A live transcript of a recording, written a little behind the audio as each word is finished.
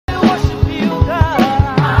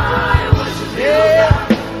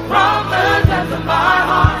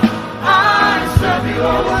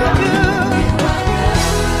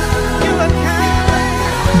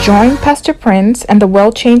Join Pastor Prince and the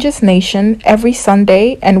World Changers Nation every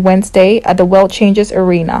Sunday and Wednesday at the World Changers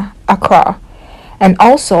Arena, Accra. And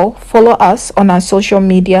also follow us on our social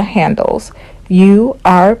media handles. You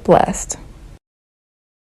are blessed.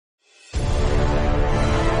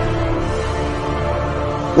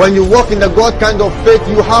 When you walk in the God kind of faith,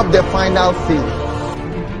 you have the final say.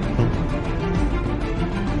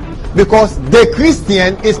 Because the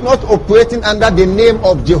Christian is not operating under the name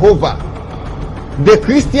of Jehovah. The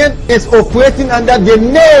Christian is operating under the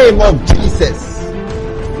name of Jesus.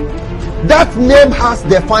 That name has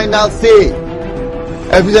the final say.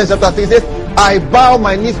 Ephesians chapter 3 says, I bow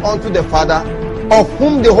my knees unto the Father, of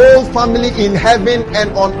whom the whole family in heaven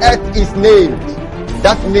and on earth is named.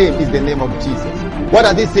 That name is the name of Jesus. What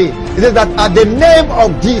does it say? It says that at the name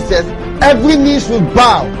of Jesus, every knee should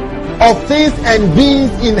bow, of things and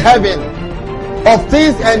beings in heaven, of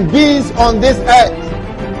things and beings on this earth,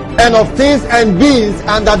 and of things and beings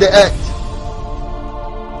under the earth.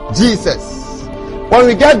 Jesus. When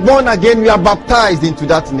we get born again, we are baptized into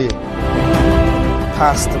that name.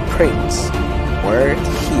 Pastor Prince, word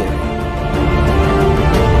here.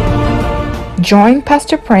 Join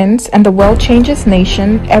Pastor Prince and the World Changers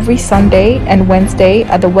Nation every Sunday and Wednesday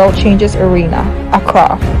at the World Changers Arena,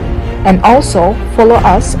 Accra. And also follow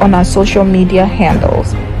us on our social media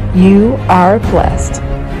handles. You are blessed.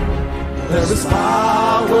 There is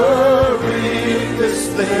power in this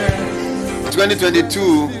place.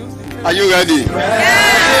 2022, are you ready?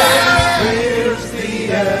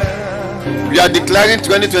 We are declaring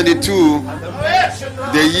 2022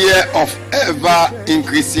 the year of ever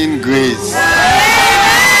increasing grace.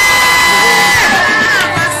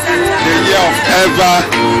 The year of ever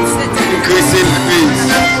increasing grace.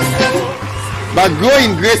 But grow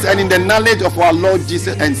in grace and in the knowledge of our Lord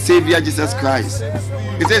Jesus and Savior Jesus Christ.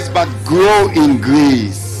 It says, but grow in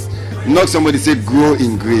grace. Not somebody said grow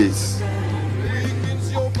in grace.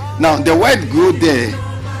 Now, the word grow there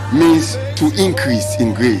means to increase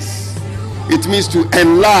in grace. It means to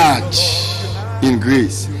enlarge in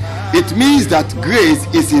grace. It means that grace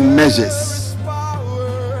is in measures.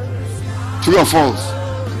 True or false?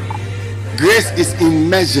 Grace is in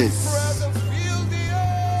measures.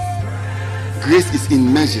 Grace is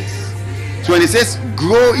in measures. So when it says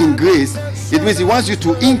grow in grace, it means he wants you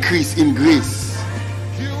to increase in grace.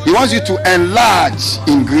 He wants you to enlarge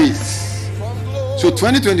in grace. So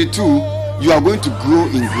 2022, you are going to grow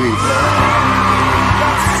in grace.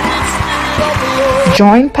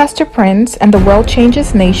 Join Pastor Prince and the World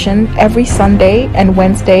Changers Nation every Sunday and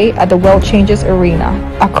Wednesday at the World Changers Arena,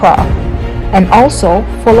 Accra. And also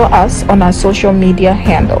follow us on our social media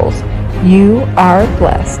handles. You are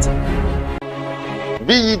blessed.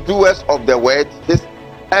 Be ye doers of the word,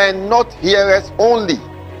 and not hearers only.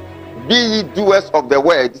 Be ye doers of the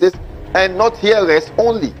word, and not hearers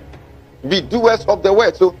only. Be doers of the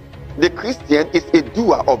word. So the Christian is a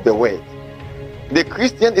doer of the word. The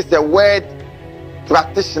Christian is a word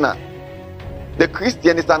practitioner. The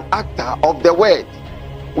Christian is an actor of the word.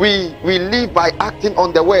 We live by acting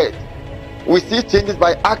on the word. We see changes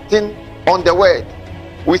by acting on the word.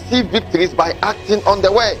 We see victories by acting on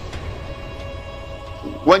the word.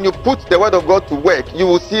 When you put the word of God to work, you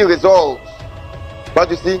will see results. But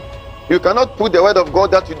you see, you cannot put the word of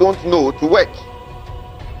God that you don't know to work.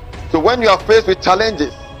 So when you are faced with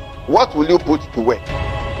challenges, what will you put to work?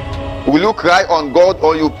 Will you cry on God,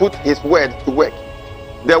 or you put his word to work?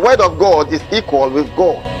 The word of God is equal with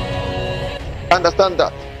God. Understand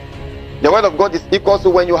that. The word of God is equal. So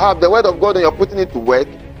when you have the word of God and you're putting it to work,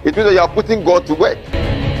 it means that you are putting God to work.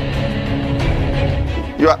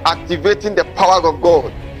 You are activating the power of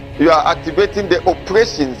God. You are activating the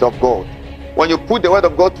operations of God. When you put the word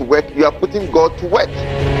of God to work, you are putting God to work.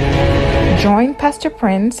 Join Pastor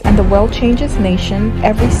Prince and the World Changers Nation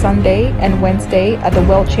every Sunday and Wednesday at the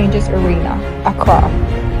World Changers Arena, Accra.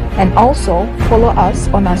 And also follow us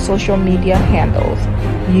on our social media handles.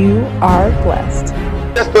 You are blessed.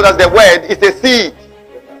 Just told us the word is a seed.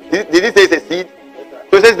 Did he say it's a seed?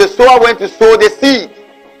 So it says the sower went to sow the seed.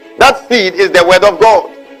 That seed is the word of God.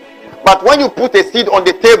 But when you put a seed on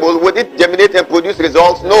the table, would it germinate and produce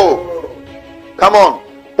results? No. Come on.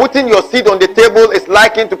 Putting your seed on the table is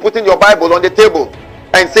likened to putting your Bible on the table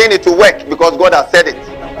and saying it to work because God has said it.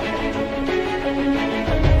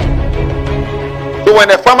 So when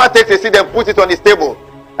a farmer takes a seed and puts it on his table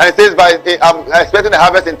and says, I'm expecting a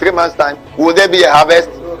harvest in 3 months' time, will there be a harvest?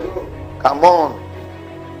 Come on.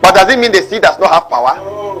 But does it mean the seed does not have power?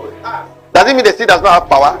 Does it mean the seed does not have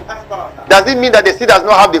power? Does it mean that the seed does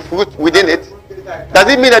not have the fruit within it? Does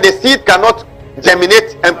it mean that the seed cannot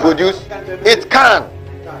germinate and produce? It can.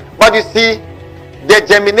 But you see, The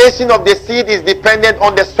germination of the seed is dependent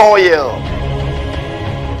on the soil.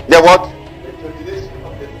 The what?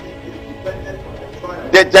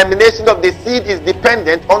 The germination of the seed is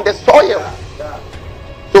dependent on the soil.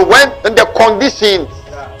 So when the conditions,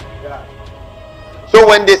 so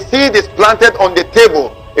when the seed is planted on the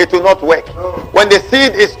table, it will not work. When the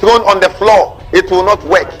seed is thrown on the floor, it will not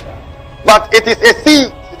work. But it is a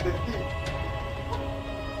seed.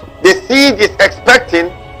 The seed is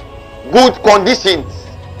expecting good conditions.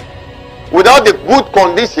 Without the good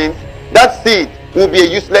conditions, that seed will be a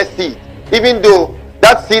useless seed, even though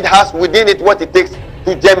that seed has within it what it takes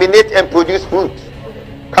to germinate and produce fruit.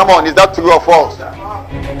 Come on, is that true or false?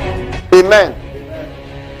 Amen.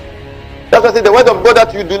 That's why I say the word of God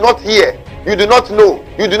that you do not hear, you do not know,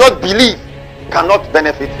 you do not believe, cannot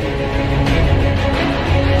benefit you.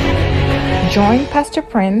 Join Pastor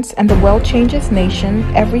Prince and the World Changes Nation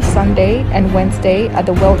every Sunday and Wednesday at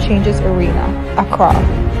the World Changes Arena, Accra.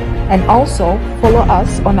 And also follow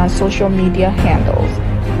us on our social media handles.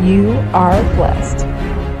 You are blessed.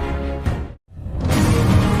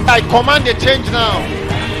 I command a change now.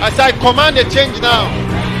 As I command a change now,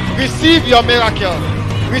 receive your miracle.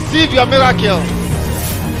 Receive your miracle.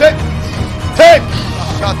 Take.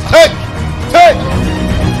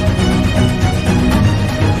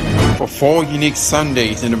 For 4 unique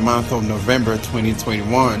Sundays in the month of November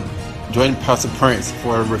 2021, join Pastor Prince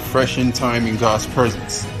for a refreshing time in God's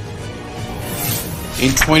presence. In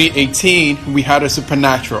 2018, we had a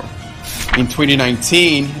supernatural. In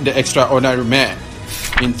 2019, the extraordinary man.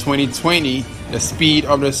 In 2020, the speed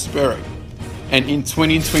of the Spirit. And in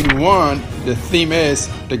 2021, the theme is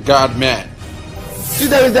the God man. See,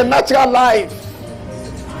 there is a natural life.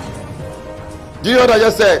 Do you know what I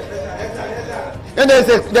just said? And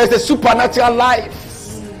there's a supernatural life.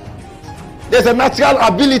 There's a natural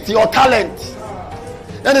ability or talent.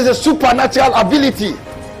 Then there's a supernatural ability.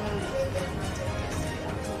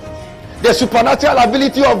 The supernatural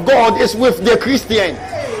ability of God is with the Christian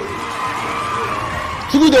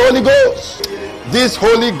through the Holy Ghost. This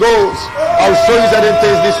Holy Ghost, I'll show you certain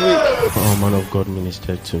things this week. A man of God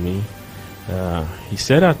ministered to me. He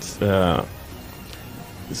said that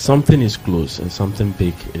something is close and something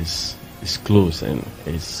big is close and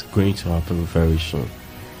it's going to happen very soon.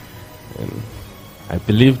 And I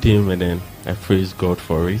believed him, and then I praised God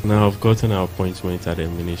for it. Now I've gotten an appointment at the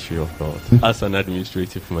Ministry of God as an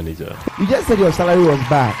administrative manager. You just said your salary was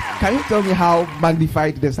bad. Can you tell me how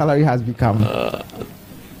magnified the salary has become?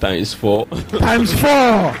 Times 4. Times 4.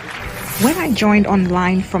 When I joined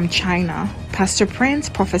online from China, Pastor Prince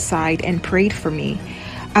prophesied and prayed for me.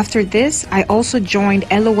 After this, I also joined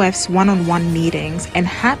LOF's one-on-one meetings and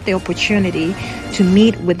had the opportunity to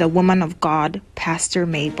meet with the woman of God, Pastor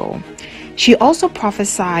Mabel. She also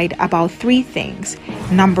prophesied about 3 things.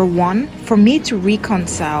 Number 1, for me to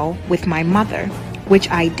reconcile with my mother, which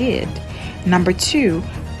I did. Number 2,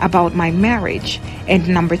 about my marriage. And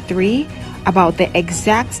number 3, about the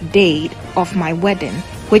exact date of my wedding,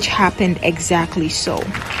 which happened exactly so.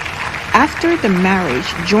 After the marriage,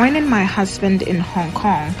 joining my husband in Hong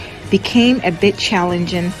Kong became a bit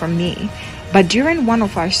challenging for me. But during one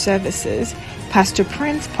of our services, Pastor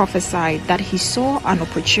Prince prophesied that he saw an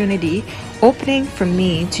opportunity opening for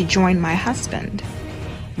me to join my husband.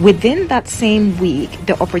 Within that same week,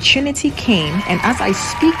 the opportunity came, and as I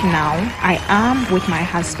speak now, I am with my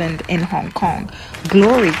husband in Hong Kong.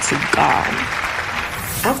 Glory to God.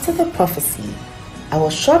 After the prophecy, I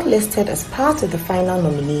was shortlisted as part of the final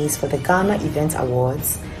nominees for the Ghana Event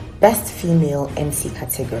Awards Best Female MC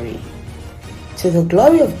category. To the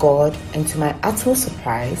glory of God and to my utmost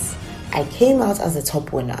surprise, I came out as the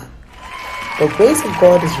top winner. The grace of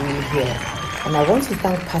God is really here, and I want to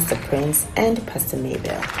thank Pastor Prince and Pastor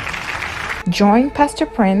Mabel. Join Pastor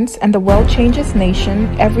Prince and the World Changes Nation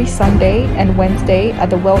every Sunday and Wednesday at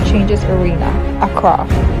the World Changes Arena, Accra.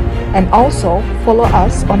 And also follow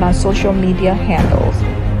us on our social media handles.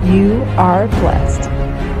 You are blessed.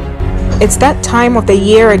 It's that time of the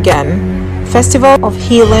year again. Festival of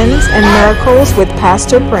Healings and Miracles with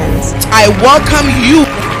Pastor Prince. I welcome you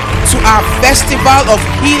to our Festival of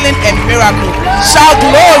Healing and Miracles. Shout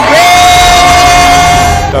glory!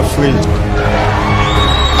 The free.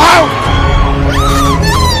 Out!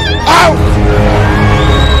 Out!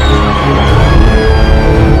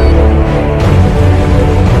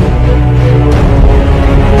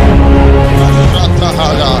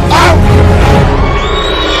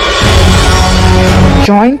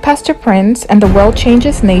 Join Pastor Prince and the World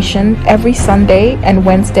Changes Nation every Sunday and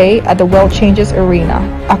Wednesday at the World Changes Arena,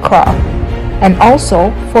 Accra. And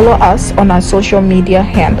also follow us on our social media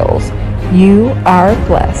handles. You are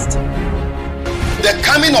blessed. The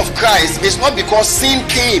coming of Christ is not because sin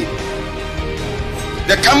came.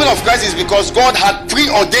 The coming of Christ is because God had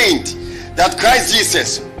preordained that Christ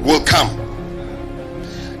Jesus will come.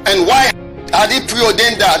 And why had he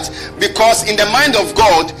preordained that? Because in the mind of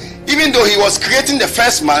God, even though he was creating the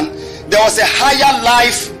first man, there was a higher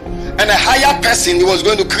life and a higher person he was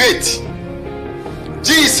going to create.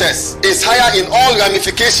 Jesus is higher in all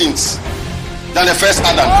ramifications than the first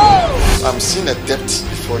Adam. I'm seeing a debt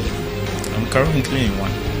before you. I'm currently in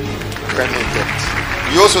one. Currently in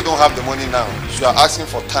debt. You also don't have the money now. You are asking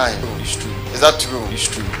for time. It's true. Is that true? It's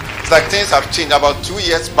true. It's like things have changed. About 2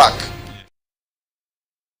 years back,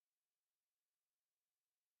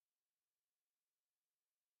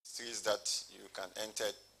 series that you can enter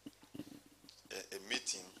a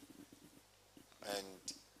meeting and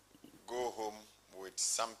go home with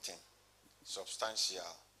something substantial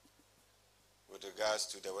with regards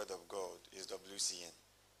to the word of God is WCN.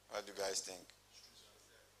 What do you guys think?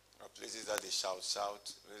 Or places that they shout,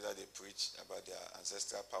 places that they preach about their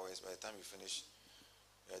ancestral powers. By the time you finish,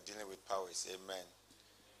 you are dealing with powers. Amen.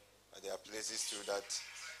 But there are places too that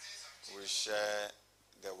we share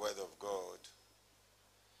the word of God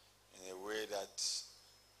in a way that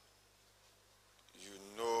you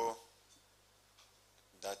know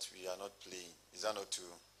that we are not playing. Is that not true?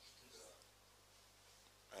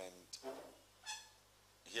 And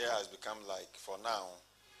here has become like, for now,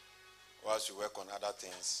 whilst you work on other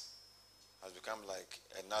things, has become like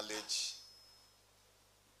a knowledge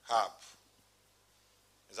hub.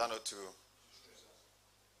 Is that not true?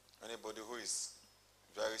 Anybody who is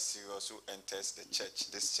very serious, who enters the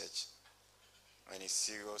church, this church, and is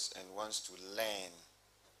serious and wants to learn,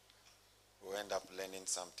 will end up learning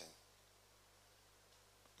something.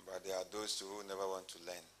 But there are those too who never want to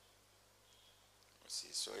learn. You see,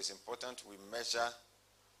 so it's important we measure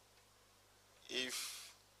if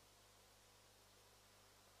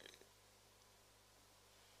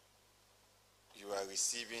you are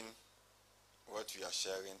receiving what you are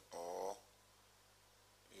sharing, or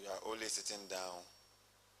you are only sitting down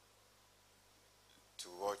to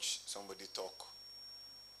watch somebody talk,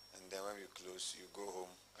 and then when you close, you go home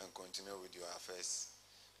and continue with your affairs,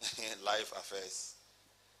 life affairs.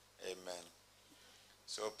 Amen.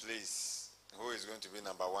 So please, who is going to be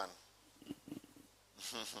number one?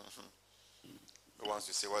 Who wants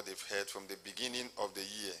to say what they've heard from the beginning of the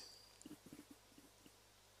year?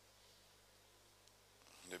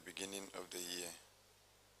 The beginning of the year.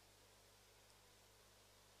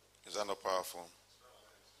 Is that not powerful?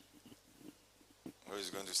 Who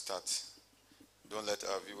is going to start? Don't let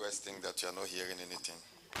our viewers think that you are not hearing anything.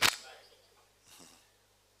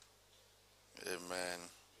 Amen.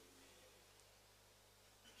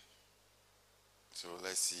 So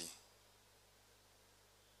let's see.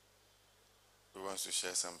 Who wants to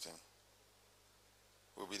share something?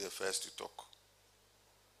 Who will be the first to talk?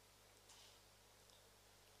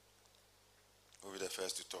 Who will be the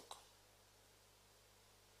first to talk?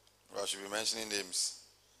 Well, I should be mentioning names.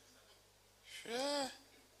 Yeah,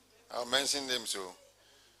 I'll mention them. So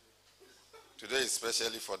today is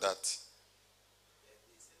especially for that.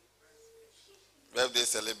 Birthday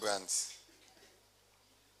celebrants.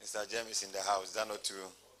 Mr. James is in the house. Is that not true?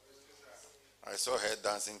 I saw her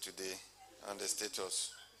dancing today on the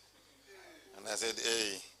status. And I said,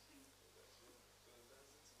 hey,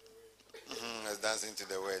 let's dancing to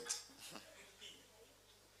the word.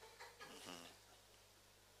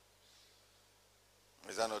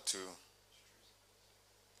 Is that not true?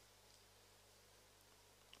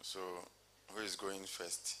 So, who is going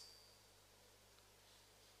first?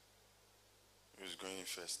 Who is going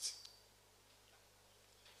first?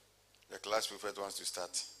 The class prefect wants to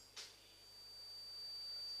start.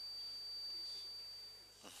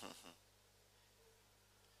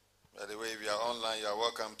 By the way, if you are online, you are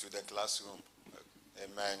welcome to the classroom.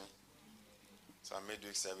 Amen. It's our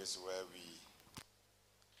midweek service where we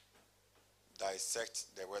dissect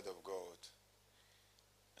the word of God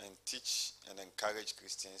and teach and encourage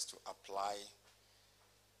Christians to apply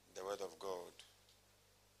the word of God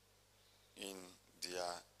in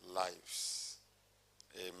their lives.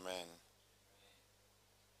 Amen.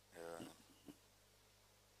 Yeah.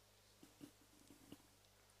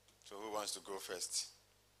 So who wants to go first?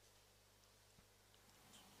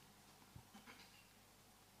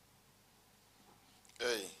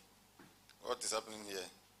 Hey, what is happening here?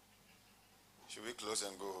 Should we close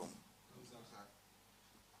and go home?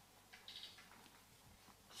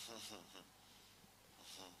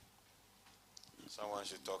 Someone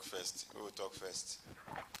should talk first. Who will talk first?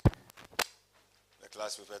 The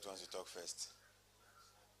class prefect wants to talk first.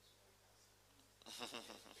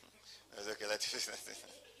 It's okay, let's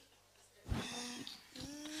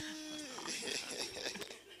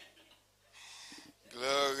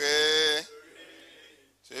Glory.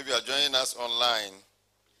 So if you are joining us online,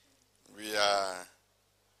 we are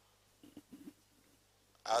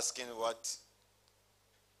asking what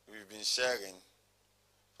we've been sharing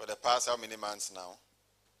for the past how many months now?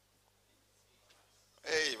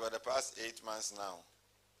 Hey, for the past 8 months now.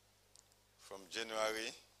 From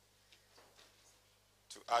January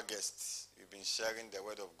to August, we've been sharing the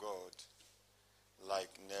word of God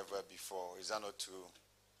like never before. Is that not true?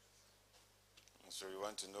 And so we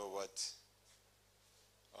want to know what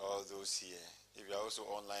all those here. If you're also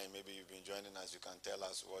online, maybe you've been joining us, you can tell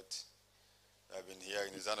us what I've been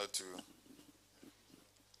hearing. Is that not true?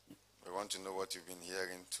 We want to know what you've been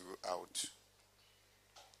hearing throughout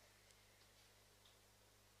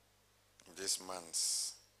this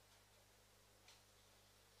month.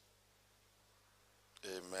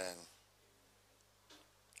 Amen.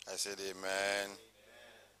 I said amen.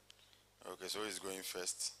 Okay, so who's going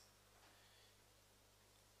first?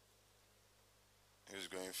 Who's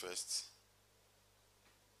going first?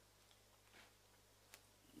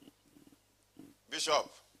 Bishop.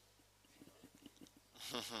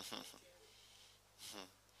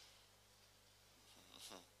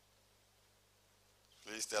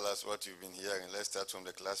 Please tell us what you've been hearing. Let's start from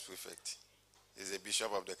the class prefect. He's a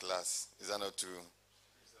bishop of the class. Is that not true?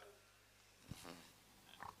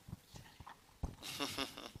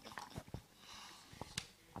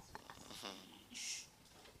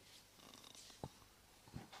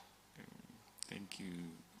 Thank you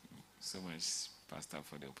so much, Pastor,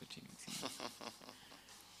 for the opportunity.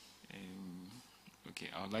 Okay,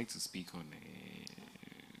 I would like to speak on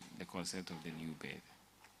the concept of the new birth,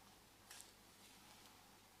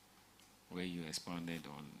 where you expounded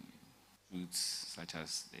on roots such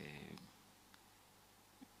as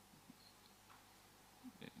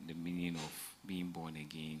the meaning of being born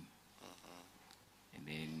again, and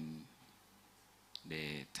then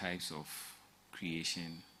the types of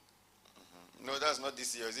creation. No, that's not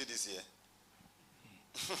this year. Is it this year?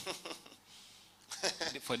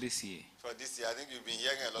 For this year. For this year, I think you've been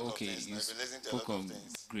hearing a lot of things. You've been listening to a lot of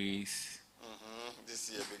things. Grace.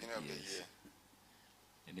 This year, beginning of the year.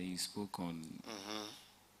 And then you spoke on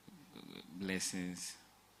blessings.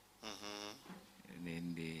 And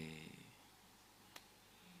then the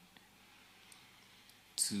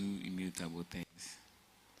two immutable things.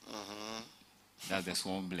 That's the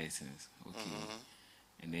sworn blessings. Okay.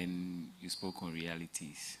 And then you spoke on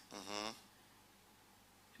realities.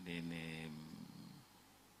 And then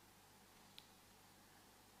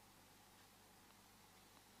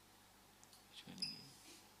which one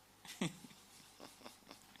again?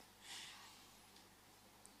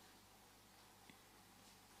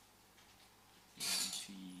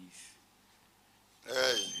 Realities.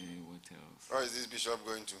 Hey. What else? Where is this bishop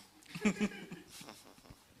going to?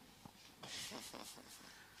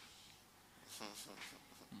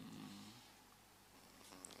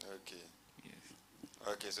 Okay. Yes.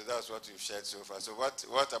 Okay, so that's what you've shared so far. So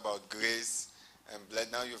what about grace and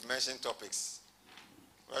blood? Now you've mentioned topics.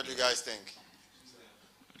 What do you guys think?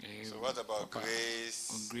 So what about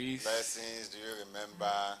grace, blessings? Do you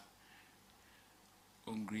remember?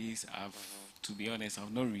 On grace, to be honest,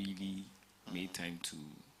 I've not really made time to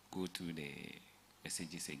go through the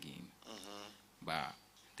messages again. But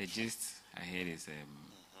the gist I heard is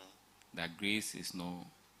that grace is no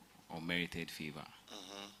unmerited favor.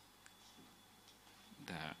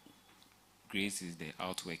 That grace is the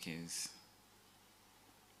outworkings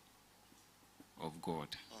of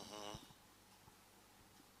God.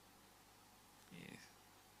 Yes.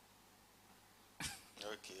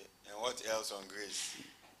 Okay. And what else on grace?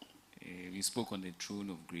 We spoke on the throne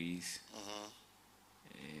of grace.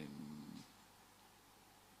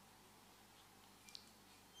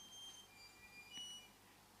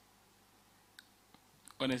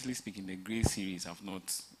 Honestly speaking, the grace series, I've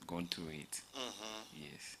not gone through it.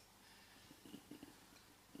 Yes.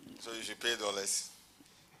 So you should pay dollars.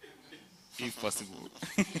 If possible.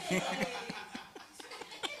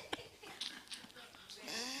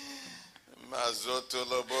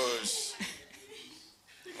 Mazotolobosh.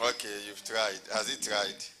 Okay, you've tried. Has he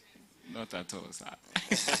tried? Not at all, sir.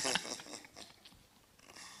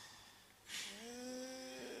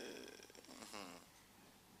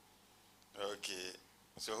 Okay.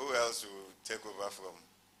 So who else will take over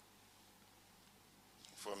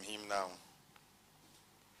from him now?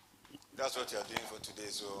 That's what you are doing for today.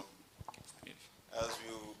 So else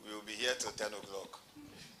we will be here till 10 o'clock.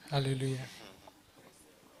 Hallelujah.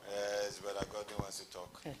 Yes, Brother Godwin wants to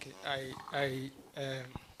talk. Okay.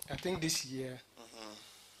 I think this year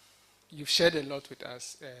you've shared a lot with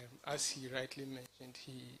us. As he rightly mentioned,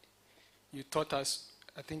 you taught us,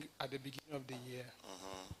 I think, at the beginning of the year,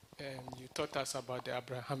 you taught us about the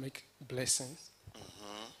Abrahamic blessings.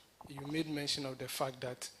 You made mention of the fact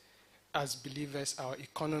that as believers, our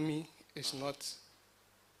economy is not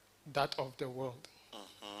that of the world,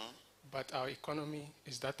 but our economy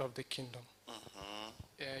is that of the kingdom.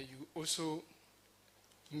 You also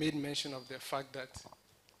made mention of the fact that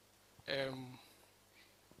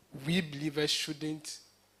we believers shouldn't,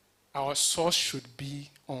 our source should be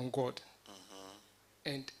on God.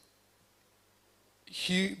 And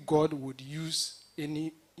God would use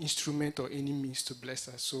any instrument or any means to bless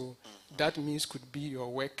us. So that means could be your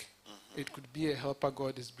work. It could be a helper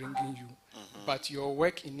God is bringing you. But your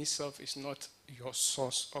work in itself is not your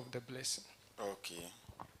source of the blessing. Okay.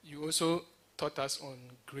 You also taught us on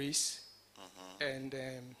grace. And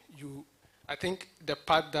I think the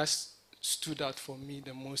part that stood out for me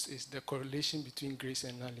the most is the correlation between grace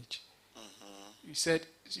and knowledge. You said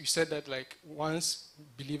that like once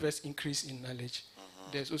believers increase in knowledge,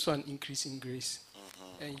 there's also an increase in grace.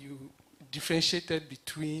 And you differentiated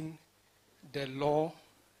between the law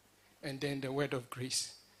and then the word of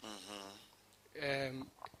grace.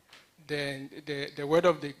 Then the word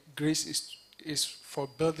of the grace is for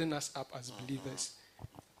building us up as believers.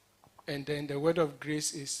 And then the word of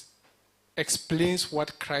grace explains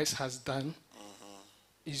what Christ has done,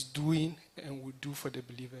 is doing, and will do for the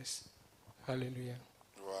believers. Hallelujah.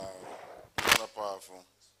 Wow. Is that not powerful?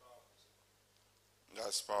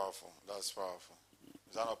 That's powerful. That's powerful.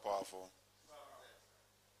 Is that not powerful?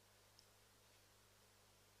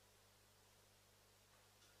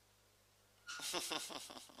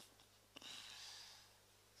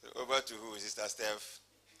 So over to who? Sister Steph?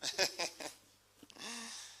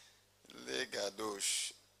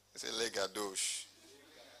 Legadosh. Say Legadosh.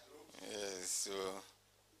 Yes, so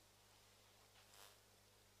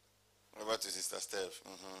over to Sister Steph.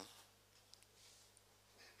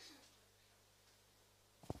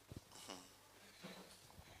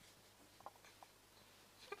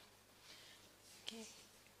 Okay.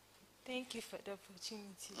 Thank you for the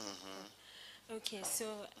opportunity. Okay, so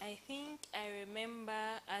I think I remember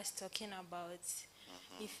us talking about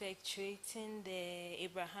effectuating the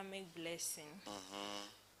Abrahamic blessing.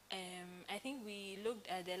 I think we looked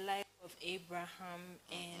at the life of Abraham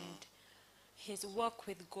and his walk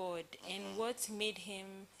with God and what made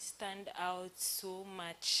him stand out so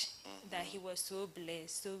much that he was so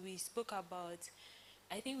blessed. So we spoke about,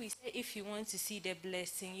 I think we said if you want to see the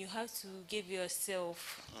blessing, you have to give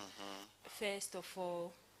yourself first of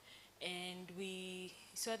all. And we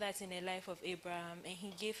saw that in the life of Abraham, and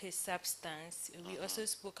he gave his substance. We also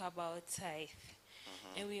spoke about tithe.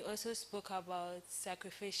 And we also spoke about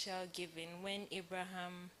sacrificial giving when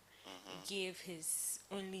Abraham gave his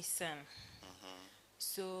only son.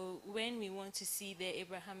 So when we want to see the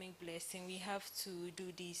Abrahamic blessing, we have to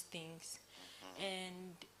do these things.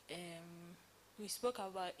 And we spoke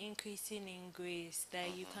about increasing in grace,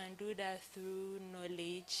 that you can do that through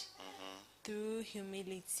knowledge, through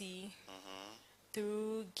humility,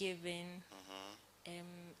 through giving,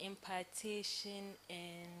 impartation,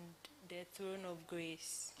 and the throne of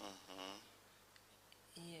grace.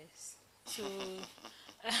 Yes. So,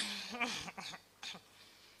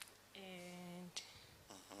 and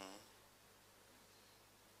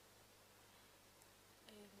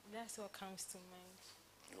that's what comes to mind.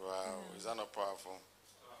 Wow, is that not powerful?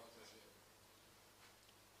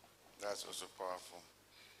 That's also powerful,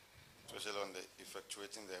 especially on the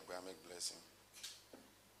effectuating the Abrahamic blessing.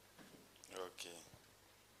 Okay,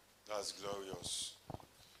 that's glorious.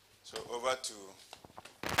 So over to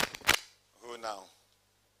who now?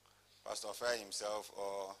 Pastor Fair himself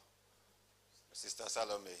or Sister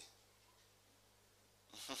Salome?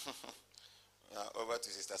 Over to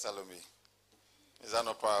Sister Salome. Is that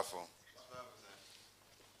not powerful?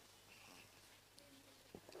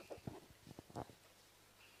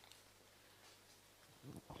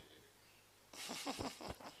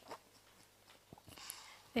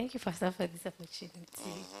 Thank you, Pastor, for this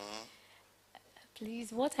opportunity.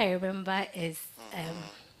 Please, what I remember is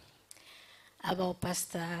about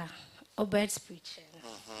Pastor Obert's preaching.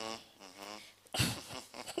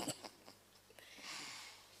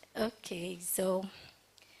 Okay, so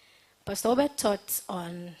Pastor Obert taught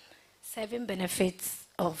on 7 benefits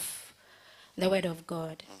of the Word of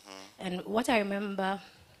God. And what I remember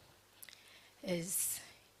is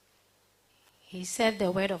he said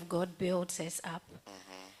the Word of God builds us up.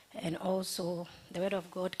 And also the Word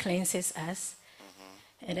of God cleanses us.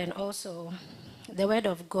 And then also the Word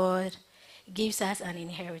of God gives us an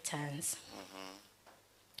inheritance.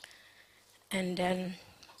 And then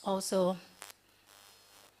also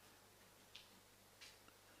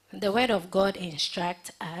the word of God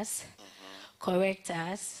instructs us, correct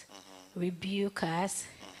us, rebuke us,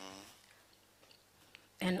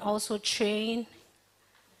 and also training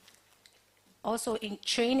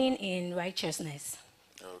in righteousness.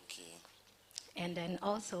 Okay. And then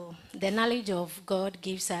also the knowledge of God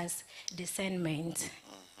gives us discernment,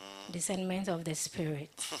 discernment of the Spirit.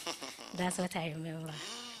 That's what I remember.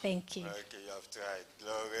 Thank you. Okay, you have tried.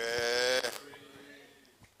 Glory.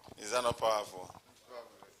 Is that not powerful?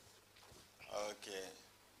 Okay.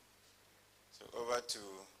 So over to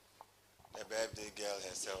the birthday girl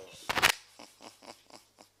herself.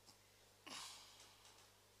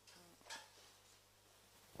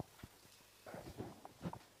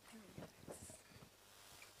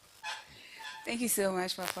 Thank you so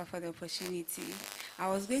much, Papa, for the opportunity. I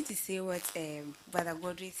was going to say what Brother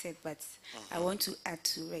Godric said, but I want to add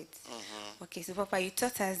to it. Okay, so Papa, you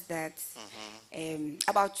taught us that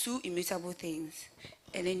about two immutable things.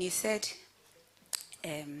 And then you said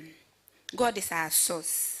God is our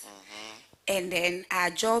source. And then our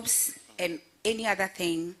jobs and any other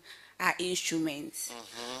thing are instruments.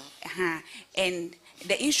 And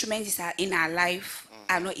the instruments are in our life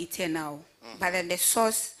are not eternal. But then the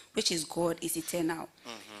source, which is God, is eternal.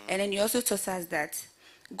 And then you also taught us that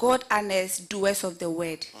God honors doers of the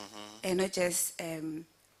word and not just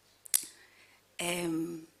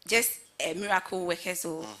miracle workers.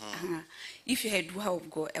 Or if you're a doer of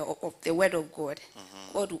God, of the word of God,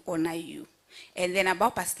 God will honor you. And then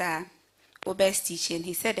about Pastor Obert's teaching,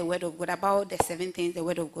 he said the word of God, about the 7 things the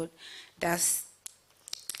word of God does.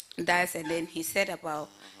 And then he said about,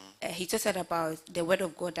 he taught us about the word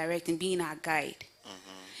of God directing, being our guide.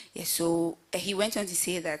 Yeah, so he went on to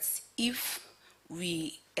say that if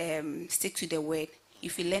we stick to the word,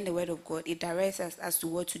 if we learn the word of God, it directs us as to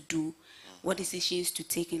what to do, what decisions to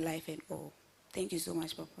take in life and all. Thank you so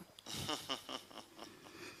much, Papa.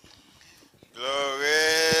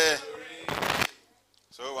 Glory.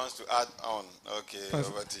 So who wants to add on? Okay,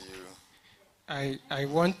 Pastor, over to you. I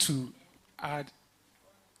want to add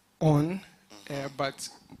on, but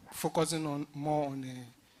focusing on more on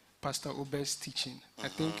Pastor Obert's teaching. I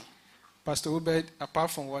think Pastor Obert,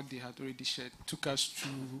 apart from what they had already shared, took us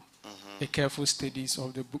through a careful studies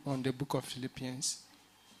of the book on the book of Philippians,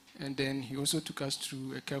 and then he also took us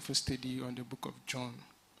through a careful study on the book of John.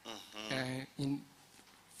 In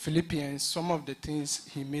Philippians, some of the things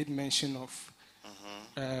he made mention of,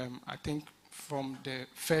 I think from the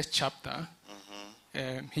first chapter,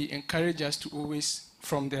 he encouraged us to always,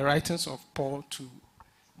 from the writings of Paul to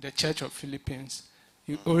the church of Philippians,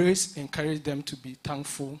 he always encouraged them to be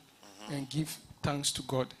thankful and give thanks to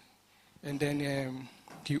God. And then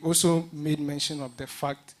he also made mention of the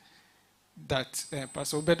fact that,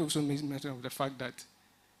 Pastor Obert also made mention of the fact that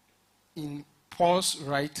in Paul's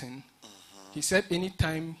writing, he said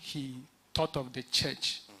anytime he thought of the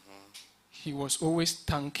church, he was always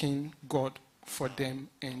thanking God for them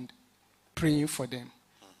and praying for them.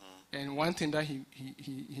 And one thing that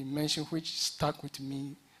he mentioned which stuck with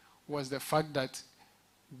me was the fact that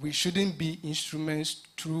we shouldn't be instruments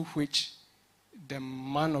through which the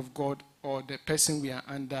man of God or the person we are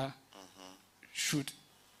under should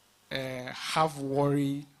have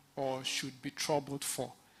worry or should be troubled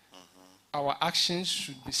for. Our actions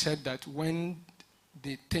should be said that when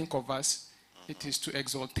they think of us, it is to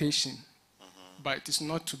exaltation, but it is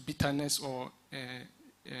not to bitterness or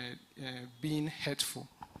being hurtful.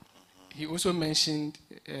 He also mentioned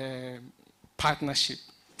partnership,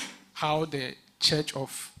 how the church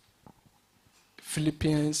of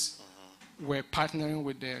Philippians were partnering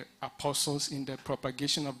with the apostles in the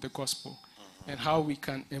propagation of the gospel, and how we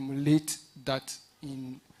can emulate that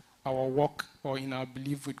in our walk or in our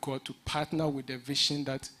belief with God, to partner with the vision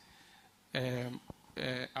that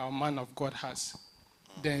our man of God has.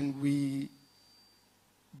 Then we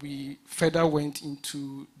further went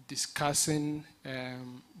into discussing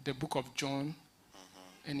the book of John,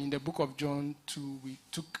 and in the book of John too, we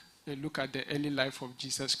took a look at the early life of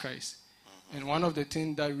Jesus Christ. And one of the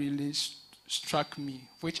things that really struck me,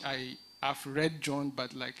 which I have read John,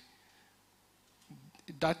 but like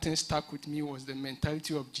that thing stuck with me, was the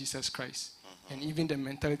mentality of Jesus Christ and even the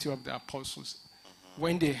mentality of the apostles.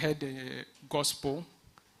 When they heard the gospel,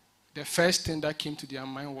 the first thing that came to their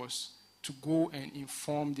mind was to go and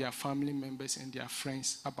inform their family members and their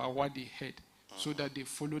friends about what they heard, so that they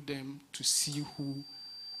follow them to see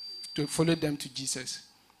to follow them to Jesus.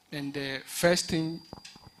 And the first thing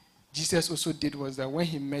Jesus also did was that when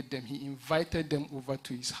he met them, he invited them over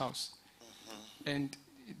to his house. And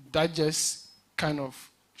that just kind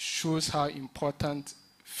of shows how important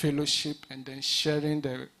fellowship and then sharing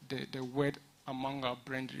the word among our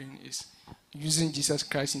brethren is using Jesus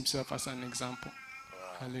Christ himself as an example.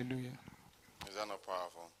 Wow. Hallelujah. Is that not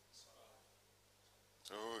powerful?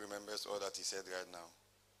 So who remembers all that he said right now?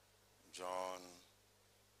 John,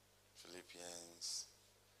 Philippians,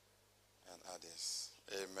 and others.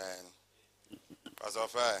 Amen. Pastor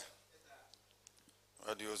Fai,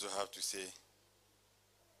 what do you also have to say?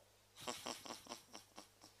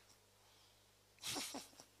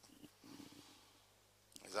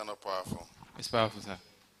 Is that not powerful? It's powerful, sir.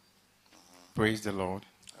 Praise the Lord.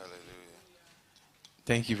 Hallelujah.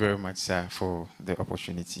 Thank you very much, sir, for the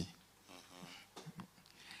opportunity.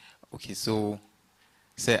 Okay, so,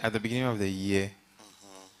 sir, at the beginning of the year,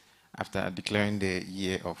 after declaring the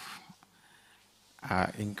year of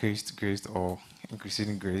increased grace or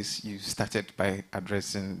increasing grace, you started by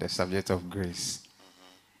addressing the subject of grace.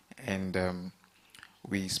 And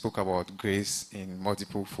we spoke about grace in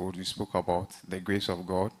multiple folds. We spoke about the grace of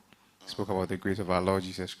God. We spoke about the grace of our Lord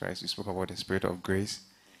Jesus Christ. We spoke about the spirit of grace.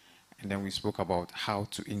 And then we spoke about how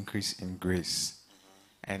to increase in grace.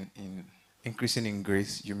 And in increasing in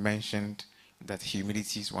grace, you mentioned that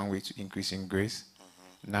humility is one way to increase in grace.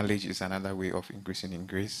 Knowledge is another way of increasing in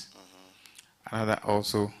grace. Another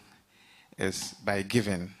also is by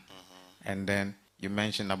giving. And then you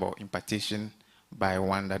mentioned about impartation by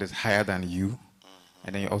one that is higher than you.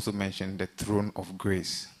 And then you also mentioned the throne of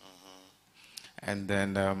grace. And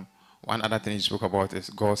then one other thing you spoke about is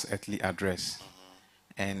God's earthly address.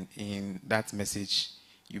 And in that message,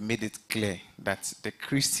 you made it clear that the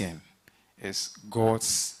Christian is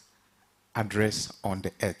God's address on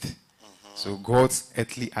the earth. So God's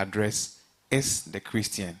earthly address is the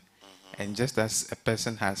Christian. And just as a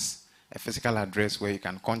person has a physical address where you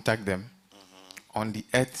can contact them, on the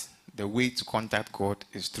earth, the way to contact God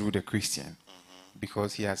is through the Christian,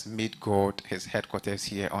 because he has made God his headquarters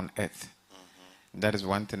here on earth. That is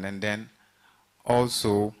one thing. And then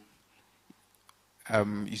also,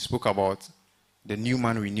 you spoke about the new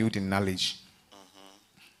man renewed in knowledge.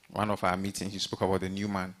 One of our meetings, you spoke about the new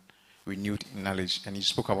man renewed in knowledge. And you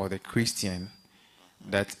spoke about the Christian,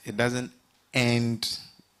 that it doesn't end,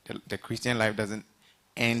 the Christian life doesn't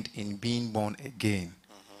end in being born again.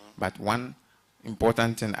 But one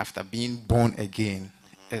important thing after being born again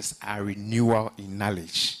is a renewal in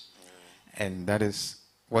knowledge. And that is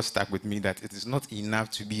what stuck with me, that it is not enough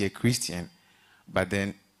to be a Christian, but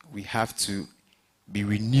then we have to be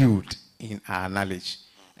renewed in our knowledge.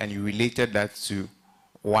 And you related that to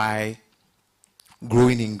why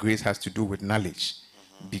growing in grace has to do with knowledge,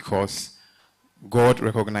 because God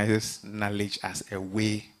recognizes knowledge as a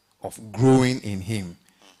way of growing in him.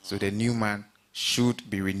 So the new man should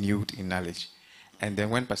be renewed in knowledge. And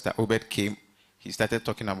then when Pastor Obed came, he started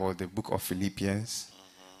talking about the book of Philippians.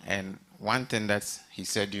 And one thing that he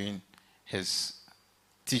said during his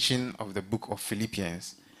teaching of the book of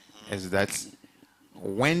Philippians is that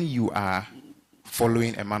when you are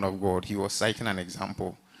following a man of God, he was citing an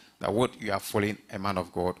example that what you are following a man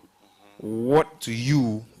of God, what to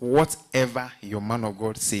you, whatever your man of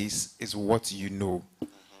God says is what you know.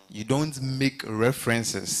 You don't make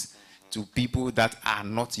references to people that are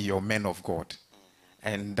not your men of God.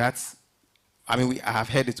 And that's, I mean, I have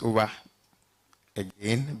heard it over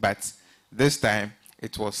again, but this time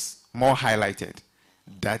it was more highlighted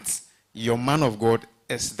that your man of God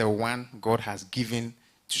is the one God has given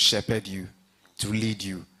to shepherd you, to lead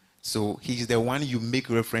you. So he's the one you make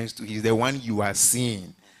reference to. He's the one you are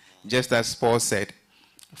seeing. Just as Paul said,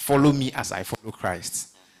 follow me as I follow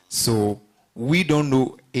Christ. So we don't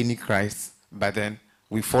know any Christ, but then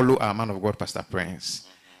we follow our man of God, Pastor Prince.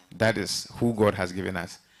 That is who God has given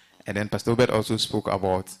us. And then Pastor Obed also spoke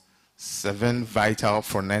about 7 vital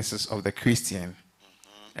furnaces of the Christian.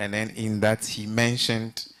 And then in that he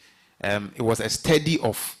mentioned, it was a study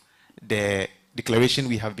of the declaration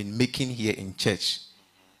we have been making here in church.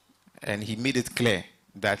 And he made it clear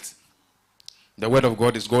that the word of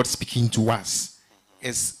God is God speaking to us.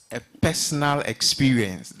 It's a personal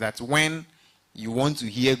experience that when you want to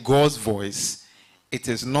hear God's voice, it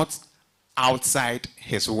is not outside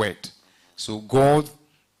his word. So God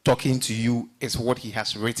talking to you is what he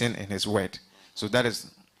has written in his word. So that is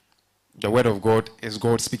the word of God, is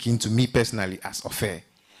God speaking to me personally as Ofe.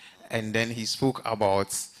 And then he spoke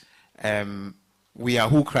about we are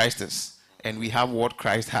who Christ is, and we have what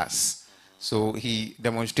Christ has. So he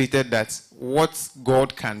demonstrated that what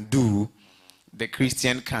God can do, the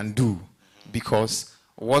Christian can do, because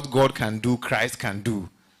what God can do, Christ can do.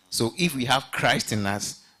 So if we have Christ in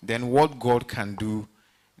us, then what God can do,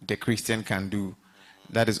 the Christian can do.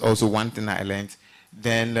 That is also one thing I learned.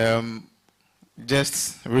 Then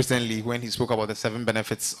just recently, when he spoke about the 7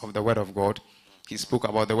 benefits of the Word of God, he spoke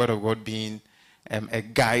about the Word of God being a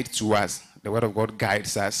guide to us. The Word of God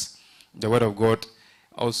guides us. The Word of God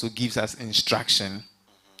also gives us instruction.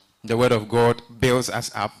 The Word of God builds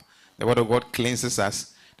us up. The Word of God cleanses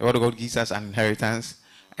us. The Word of God gives us an inheritance.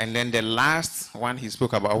 And then the last one he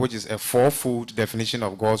spoke about, which is a 4-fold definition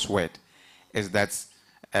of God's Word, is that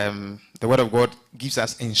the Word of God gives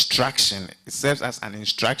us instruction. It serves as an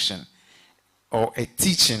instruction or a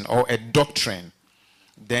teaching or a doctrine.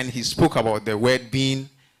 Then he spoke about the Word being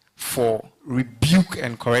for rebuke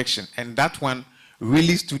and correction. And that one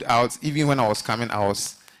really stood out. Even when I was coming, I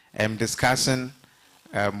was discussing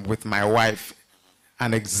with my wife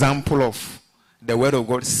an example of the Word of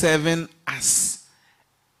God serving as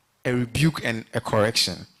a rebuke and a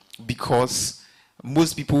correction, because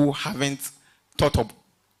most people haven't thought of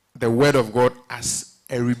the Word of God as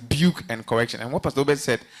a rebuke and correction. And what Pastor Obed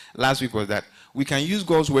said last week was that we can use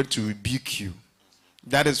God's Word to rebuke you.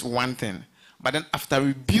 That is one thing. But then after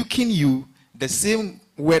rebuking you, the same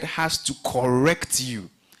Word has to correct you.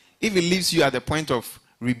 If it leaves you at the point of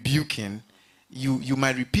rebuking, you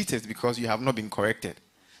might repeat it because you have not been corrected.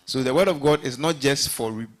 So the Word of God is not just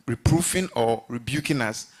for reproofing or rebuking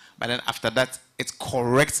us, but then after that, it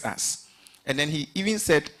corrects us. And then he even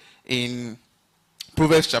said in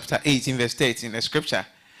Proverbs chapter 18, verse 13, a scripture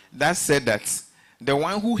that said that the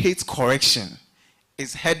one who hates correction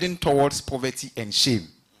is heading towards poverty and shame.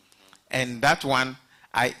 And that one,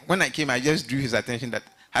 when I came, I just drew his attention that,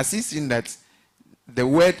 has he seen that the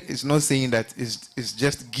word is not saying that it's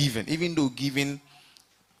just given, even though giving,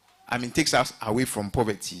 takes us away from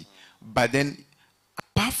poverty. But then,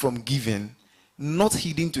 apart from giving, not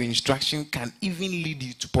heeding to instruction can even lead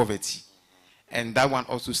you to poverty. And that one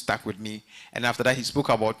also stuck with me. And after that, he spoke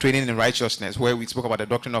about training in righteousness, where we spoke about the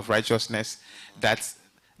doctrine of righteousness, that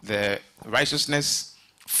the righteousness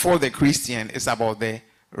for the Christian is about the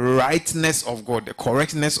rightness of God, the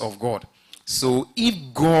correctness of God. So if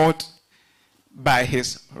God, by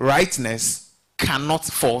his rightness, cannot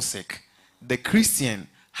fall sick, the Christian,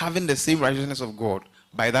 having the same righteousness of God,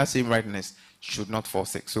 by that same rightness, should not fall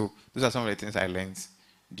sick. So those are some of the things I learned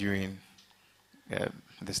during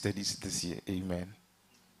the studies this year. Amen.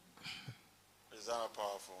 Is that not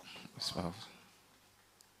powerful? It's powerful.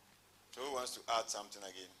 So who wants to add something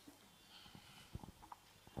again?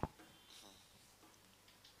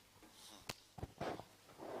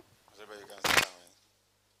 Everybody can sit down.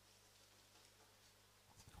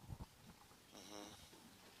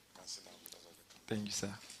 Can sit down because of the Thank you, sir.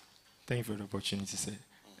 Thank you for the opportunity, sir.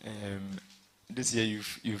 This year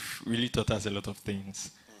you've really taught us a lot of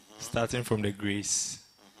things. Starting from the grace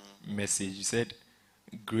message. You said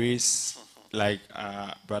grace, like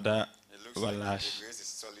Brother Walash. The grace is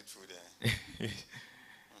solid food there.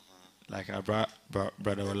 Like our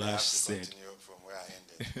Brother Walash said. From where I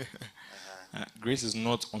ended. Grace is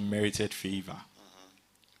not unmerited favor.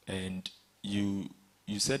 And you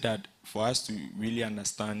said that for us to really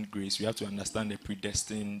understand grace, we have to understand the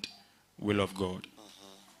predestined will of God.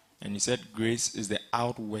 And you said grace is the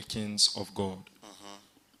outworkings of God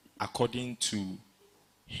according to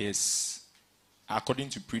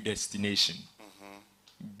predestination,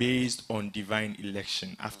 based on divine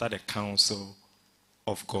election after the counsel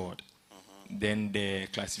of God. Then the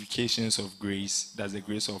classifications of grace, that's the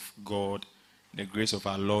grace of God, the grace of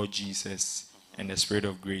our Lord Jesus, and the Spirit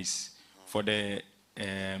of grace. For the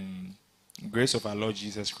grace of our Lord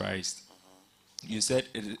Jesus Christ, you said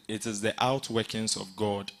it is the outworkings of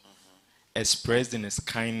God expressed in his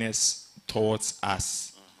kindness towards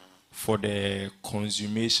us for the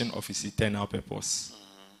consummation of his eternal purpose.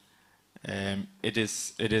 It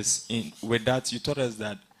is with that you taught us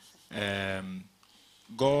that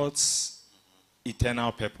God's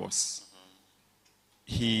eternal purpose,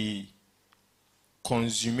 he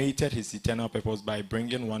consummated his eternal purpose by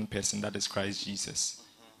bringing one person, that is Christ Jesus.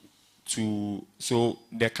 So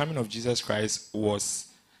the coming of Jesus Christ was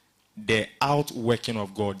the outworking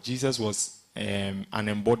of God. Jesus was an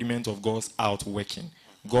embodiment of God's outworking.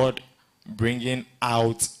 God bringing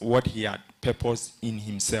out what he had purposed in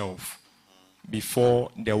himself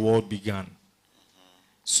before the world began.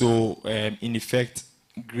 So, in effect,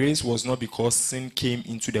 grace was not because sin came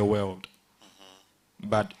into the world,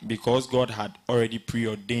 but because God had already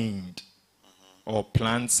preordained or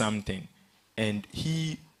planned something, and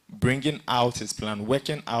he bringing out his plan,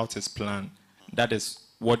 working out his plan. That is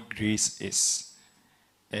what grace is.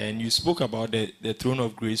 And you spoke about the throne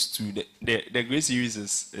of grace too. The grace series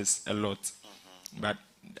is a lot, but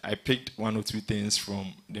I picked one or two things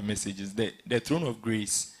from the messages. The throne of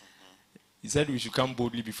grace, he said we should come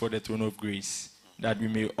boldly before the throne of grace, that we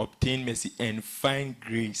may obtain mercy and find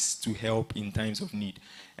grace to help in times of need.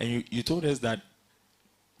 And you told us that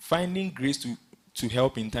finding grace to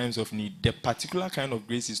help in times of need, the particular kind of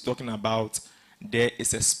grace he's talking about, there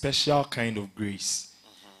is a special kind of grace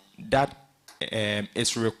that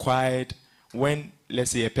is required when,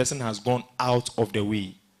 let's say, a person has gone out of the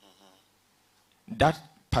way. That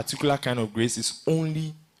particular kind of grace is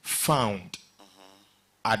only found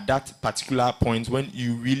at that particular point when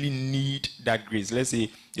you really need that grace. Let's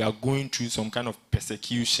say you are going through some kind of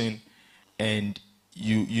persecution and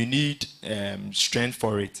you need strength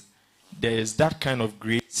for it. There is that kind of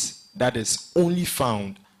grace that is only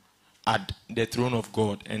found at the throne of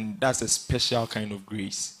God, and that's a special kind of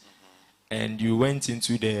grace. And you went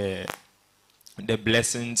into the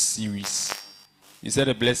blessing series. You said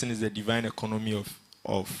the blessing is the divine economy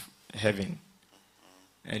of heaven.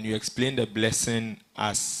 And you explained the blessing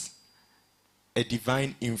as a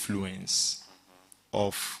divine influence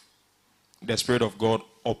of the Spirit of God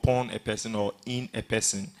upon a person or in a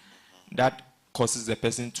person that causes the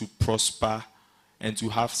person to prosper and to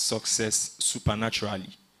have success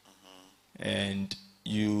supernaturally. And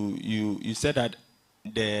you said that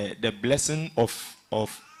the blessing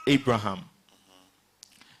of Abraham,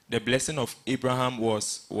 the blessing of Abraham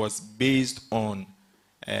was based on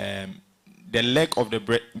the leg of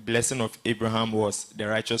the blessing of Abraham was the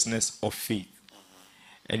righteousness of faith.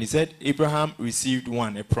 And he said Abraham received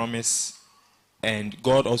a promise, and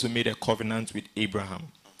God also made a covenant with Abraham.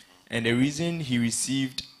 And the reason he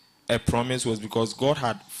received a promise was because God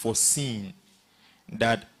had foreseen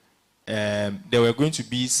that there were going to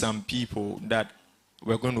be some people that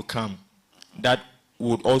were going to come that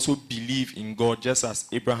would also believe in God, just as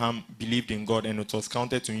Abraham believed in God, and it was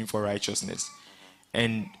counted to him for righteousness.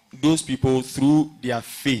 And those people, through their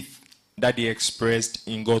faith that they expressed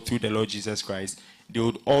in God through the Lord Jesus Christ, they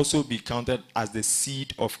would also be counted as the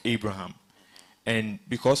seed of Abraham. And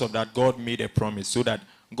because of that, God made a promise so that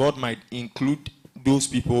God might include those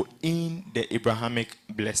people in the Abrahamic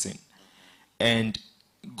blessing. And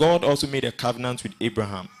God also made a covenant with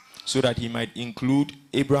Abraham so that he might include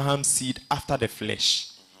Abraham's seed after the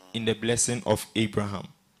flesh in the blessing of Abraham.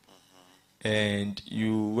 And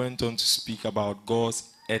you went on to speak about God's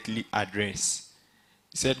earthly address.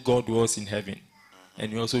 You said God dwells in heaven,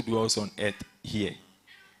 and he also dwells on earth here.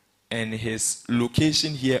 And his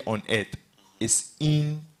location here on earth is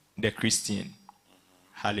in the Christian.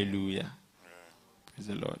 Hallelujah. Praise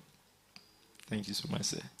the Lord. Thank you so much,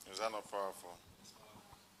 sir. Is that not powerful?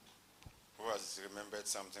 Who has remembered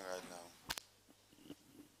something right now?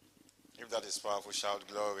 If that is powerful, shout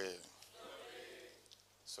glory.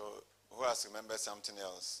 So, who has remembered something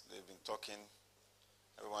else? They've been talking.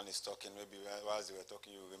 Everyone is talking. Maybe while they were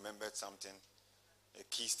talking, you remembered something. A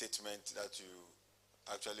key statement that you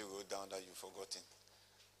actually wrote down that you've forgotten.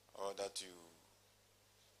 Or that you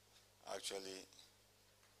actually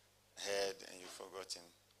heard and you've forgotten.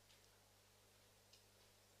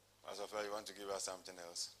 Asafia, you want to give us something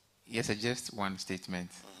else? Yes, just one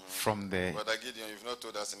statement from the Brother Gideon, you've not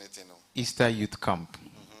told us anything. No? Easter Youth Camp.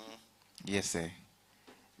 Yes, sir.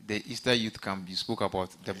 The Easter Youth Camp, you spoke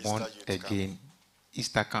about the born again. Camp.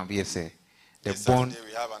 Easter Camp, yes, sir. The born. Saturday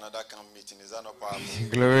we have another camp meeting. Is that not powerful?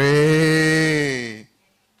 Glory.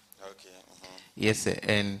 Okay. Yes, sir.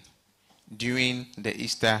 And during the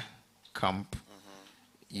Easter camp,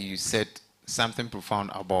 you said something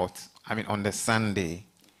profound about, on the Sunday,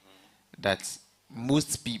 that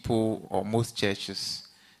most people or most churches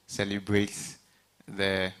celebrate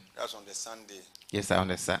the... That's on the Sunday. Yes, sir, on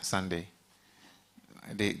the Sunday.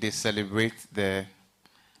 They celebrate the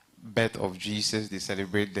birth of Jesus, they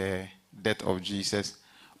celebrate the death of Jesus,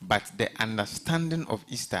 but the understanding of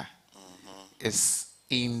Easter is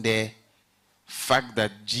in the fact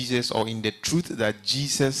that Jesus, or in the truth that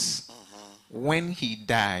Jesus, when he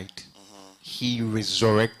died, he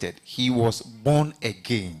resurrected. He was born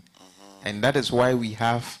again. And that is why we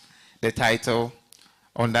have the title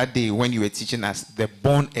on that day when you were teaching us, the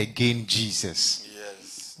born again Jesus.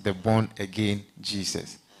 Yes. The born again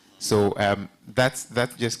Jesus. So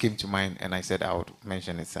that just came to mind, and I said I would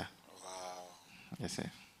mention it, sir. Wow. Yes,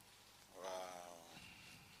 sir.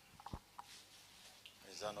 Wow.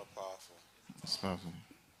 Is that not powerful? It's powerful.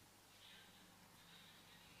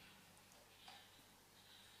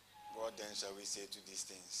 What then shall we say to these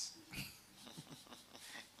things?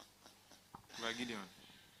 Brother Gideon.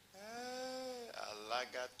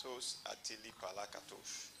 Alagatos atili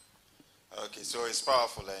palakatos. Okay, so it's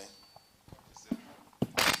powerful, eh?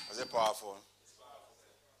 Is it powerful?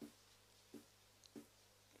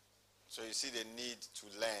 So you see the need to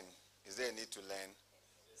learn. Is there a need to learn?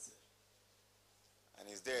 And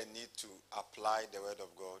is there a need to apply the word of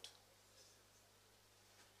God?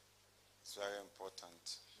 It's very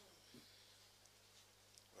important.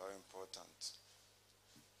 Very important.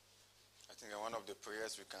 I think one of the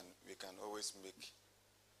prayers we can always make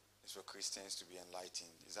is for Christians to be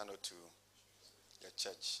enlightened. Is that not true? The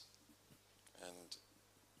church. And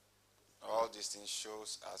all these things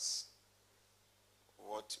shows us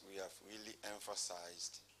what we have really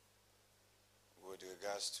emphasized with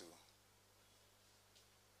regards to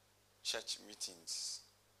church meetings.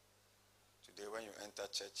 Today when you enter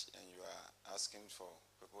church and you are asking for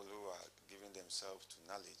people who are giving themselves to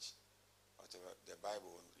knowledge, whatever the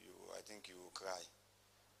Bible, I think you will cry.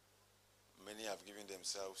 Many have given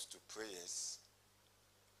themselves to prayers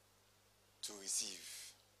to receive.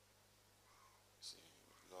 See,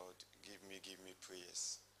 Lord, give me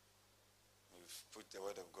prayers. We've put the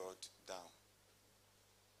word of God down.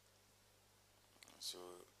 So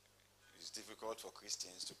it's difficult for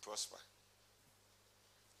Christians to prosper.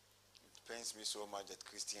 It pains me so much that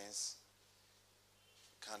Christians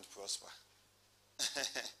can't prosper.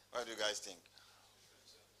 What do you guys think?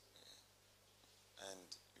 And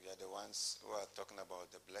we are the ones who are talking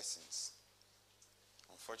about the blessings.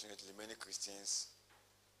 Unfortunately, many Christians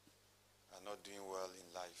are not doing well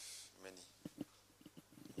in life. Many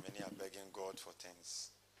are begging God for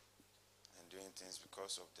things and doing things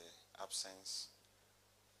because of the absence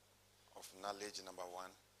of knowledge, number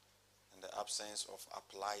one, and the absence of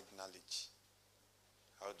applied knowledge.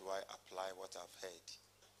 How do I apply what I've heard?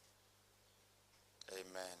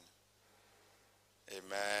 Amen.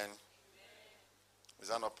 Amen. Is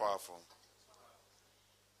that not powerful?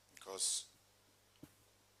 Because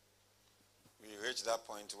we reach that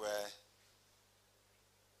point where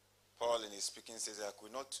Paul in his speaking says, I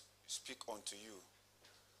could not speak unto you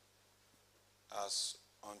as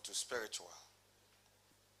unto spiritual.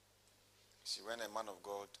 See, when a man of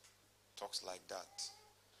God talks like that,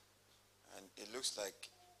 and it looks like,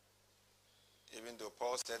 even though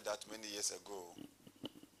Paul said that many years ago,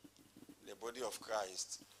 the body of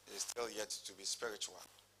Christ is still yet to be spiritual.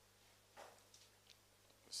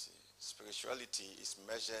 You see, spirituality is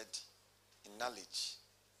measured in knowledge.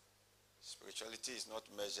 Spirituality is not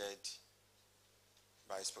measured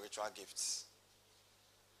by spiritual gifts.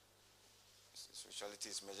 Spirituality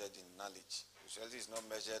is measured in knowledge. Spirituality is not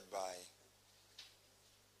measured by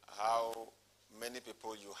how many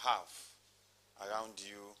people you have around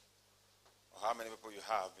you or how many people you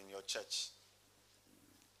have in your church.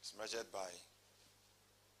 It's measured by,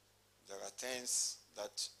 there are things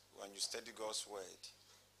that when you study God's word,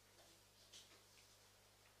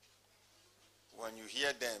 when you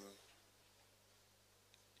hear them,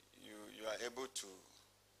 you are able to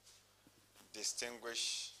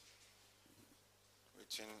distinguish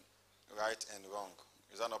between right and wrong.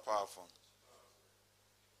 Is that not powerful?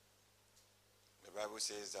 The Bible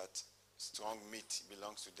says that strong meat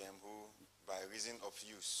belongs to them who, by reason of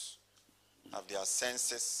use, have their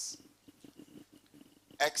senses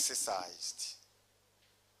exercised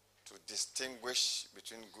to distinguish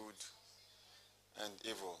between good and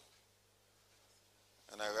evil.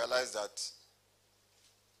 And I realized that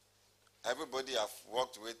everybody I've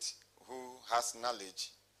worked with who has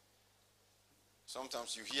knowledge,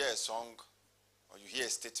 sometimes you hear a song or you hear a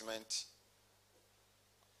statement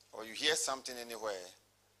or you hear something anywhere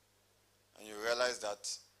and you realize that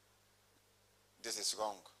this is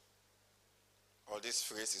wrong, or this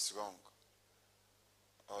phrase is wrong,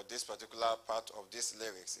 or this particular part of this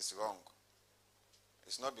lyrics is wrong.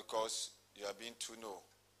 It's not because you are being too know.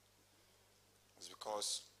 It's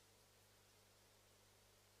because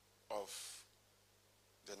of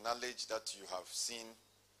the knowledge that you have seen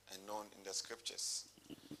and known in the scriptures.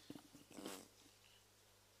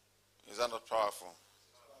 Is that not powerful?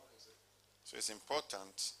 So it's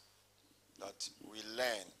important that we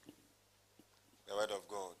learn the word of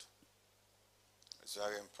God. It's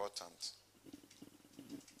very important.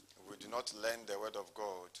 If we do not learn the word of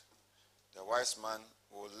God, the wise man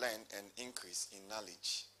will learn and increase in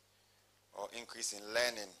knowledge or increase in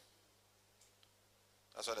learning.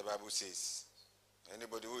 That's what the Bible says.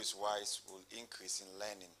 Anybody who is wise will increase in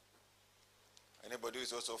learning. Anybody who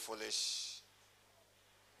is also foolish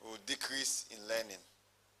will decrease in learning.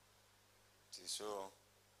 See, so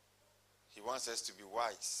he wants us to be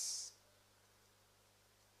wise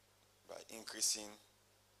by increasing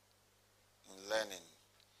in learning.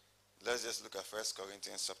 Let's just look at 1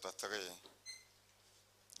 Corinthians chapter 3,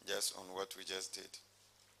 just on what we just did.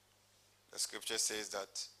 The scripture says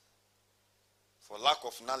that for lack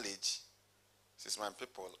of knowledge, since my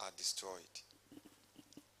people are destroyed.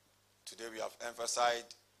 Today we have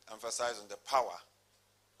emphasized on the power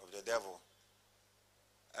of the devil.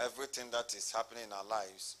 everything that is happening in our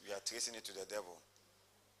lives, we are tracing it to the devil.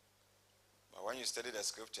 But when you study the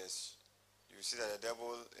scriptures, you see that the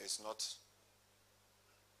devil is not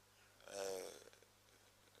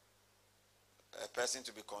a person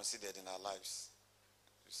to be considered in our lives.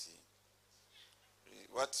 You see,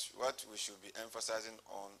 what we should be emphasizing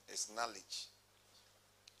on is knowledge,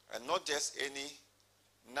 and not just any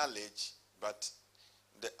knowledge, but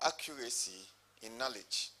the accuracy in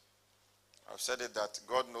knowledge. I've said it that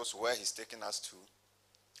God knows where He's taking us to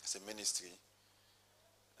as a ministry,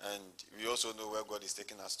 and we also know where God is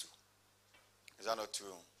taking us to. Is that not true?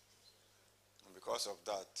 And because of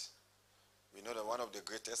that, we know that one of the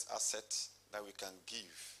greatest assets that we can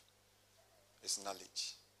give is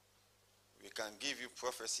knowledge. We can give you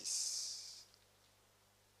prophecies.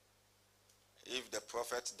 If the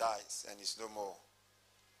prophet dies and is no more,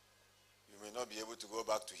 you may not be able to go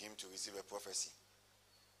back to him to receive a prophecy.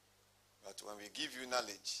 But when we give you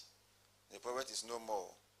knowledge, the prophet is no more,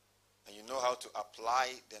 and you know how to apply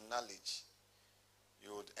the knowledge,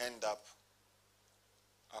 you would end up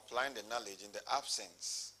applying the knowledge in the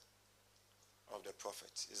absence of the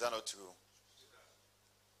prophet. Is that not true?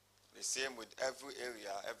 The same with every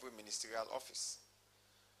area, every ministerial office.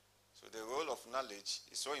 So the role of knowledge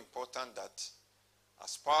is so important that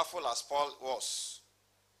as powerful as Paul was,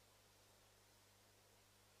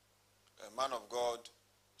 a man of God,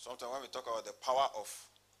 sometimes when we talk about the power of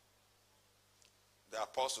the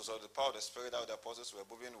apostles or the power of the Spirit that the apostles were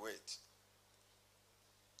moving with,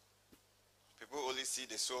 people only see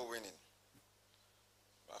the soul winning.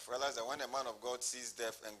 But I've realized that when a man of God sees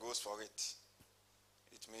death and goes for it,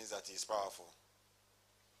 it means that he is powerful.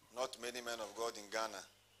 Not many men of God in Ghana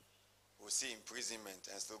will see imprisonment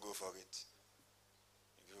and still go for it.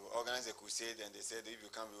 If you organize a crusade and they said if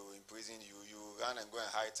you come, we will imprison you, you run and go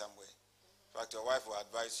and hide somewhere. In fact, your wife will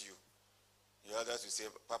advise you. Your others will say,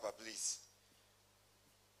 Papa, please.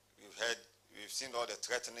 We've seen all the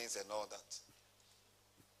threatenings and all that.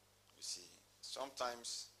 You see,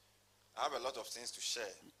 sometimes I have a lot of things to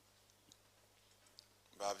share.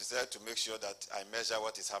 But I've decided to make sure that I measure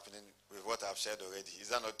what is happening with what I've shared already. Is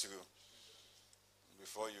that not true?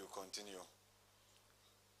 Before you continue.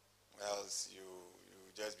 Else you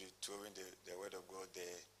just be throwing the word of God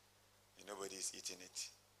there and nobody is eating it.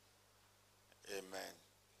 Amen.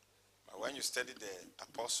 But when you study the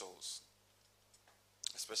apostles,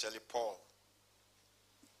 especially Paul,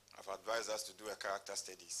 I've advised us to do a character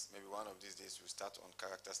studies. Maybe one of these days we'll start on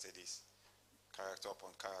character studies. Character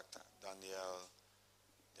upon character. Daniel,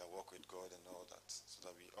 their work with God and all that. So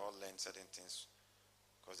that we all learn certain things.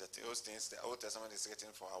 Because those things, the Old Testament is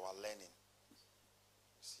written for our learning.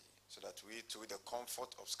 See, so that we, through the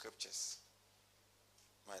comfort of scriptures,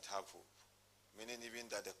 might have hope. Meaning even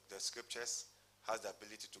that the scriptures has the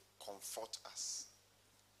ability to comfort us,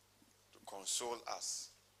 to console us.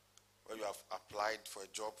 Where you have applied for a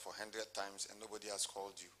job for 100 times and nobody has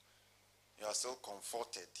called you, you are still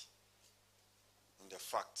comforted in the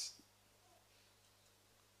fact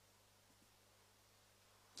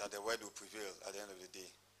that the word will prevail at the end of the day.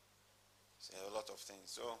 So a lot of things.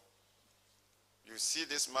 So you see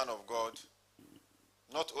this man of God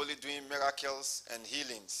not only doing miracles and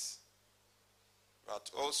healings, but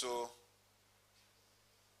also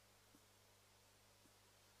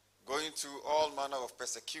going through all manner of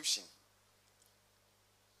persecution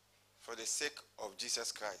for the sake of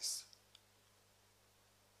Jesus Christ.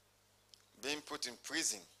 Being put in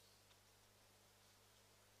prison.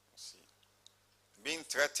 See, being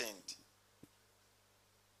threatened.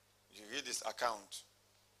 You read this account.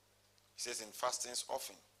 It says in fastings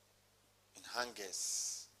often, in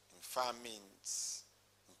hungers, in famines,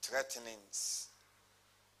 in threatenings,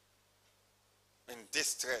 in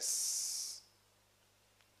distress.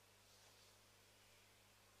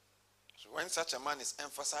 So when such a man is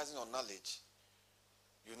emphasizing on knowledge,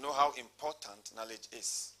 you know how important knowledge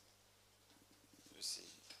is. You see,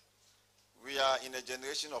 we are in a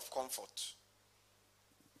generation of comfort,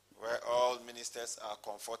 where all ministers are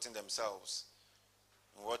comforting themselves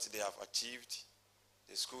in what they have achieved,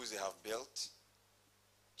 the schools they have built,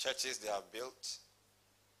 churches they have built,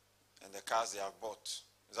 and the cars they have bought.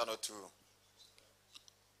 Is that not true?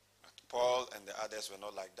 But Paul and the others were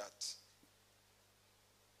not like that.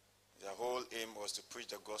 Their whole aim was to preach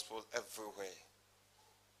the gospel everywhere,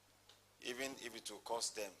 even if it will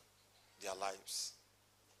cost them their lives.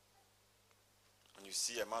 And you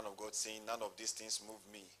see a man of God saying, none of these things move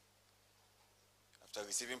me. After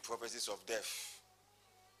receiving prophecies of death.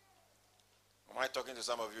 Am I talking to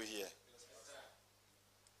some of you here?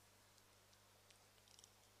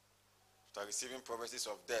 After receiving prophecies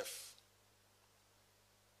of death.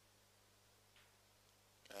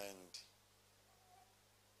 And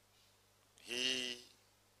he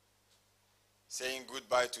saying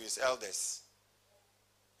goodbye to his elders,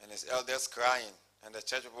 and his elders crying, and the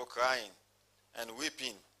church people crying and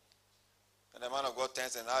weeping. And the man of God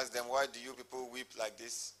turns and asks them, why do you people weep like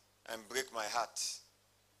this and break my heart?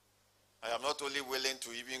 I am not only willing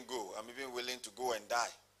to even go, I'm even willing to go and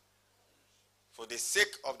die for the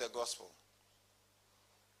sake of the gospel.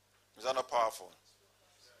 Is that not powerful?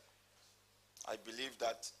 I believe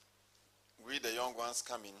that we, the young ones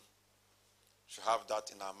coming, should have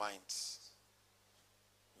that in our minds.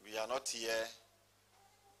 We are not here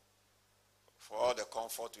for all the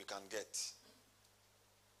comfort we can get.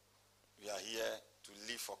 We are here to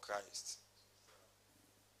live for Christ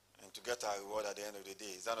and to get our reward at the end of the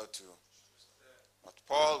day. Is that not true? But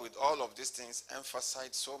Paul, with all of these things,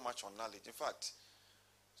 emphasized so much on knowledge. In fact,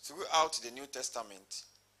 throughout the New Testament,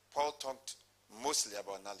 Paul talked mostly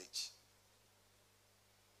about knowledge.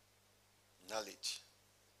 Knowledge.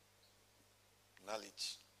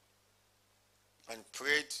 Knowledge. And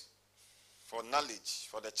prayed for knowledge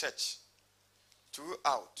for the church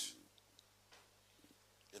throughout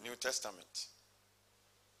the New Testament.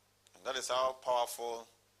 And that is how powerful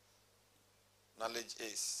knowledge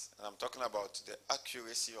is. And I'm talking about the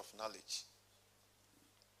accuracy of knowledge.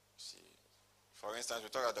 See, for instance, we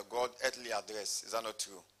talk about the God earthly address. Is that not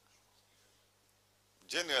true?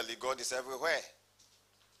 Generally, God is everywhere.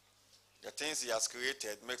 The things he has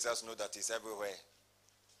created makes us know that he's everywhere.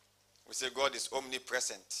 We say God is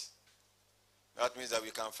omnipresent. That means that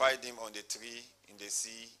we can find him on the tree, in the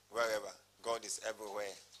sea, wherever. God is everywhere.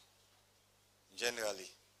 Generally.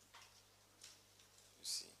 You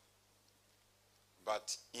see.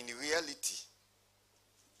 But in reality,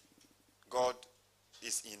 God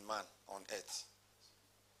is in man on earth.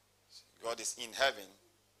 God is in heaven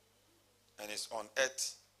and is on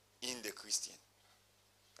earth in the Christian.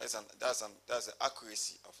 That's the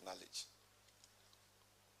accuracy of knowledge.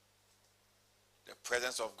 The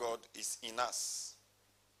presence of God is in us.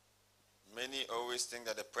 Many always think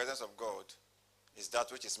that the presence of God is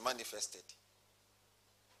that which is manifested.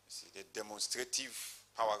 You see, the demonstrative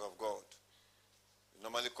power of God. We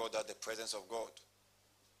normally call that the presence of God.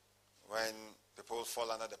 When people fall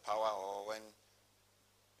under the power, or when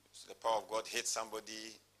the power of God hits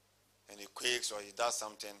somebody and he quakes or he does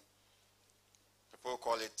something, people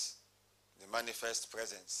call it the manifest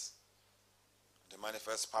presence, the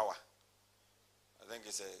manifest power. I think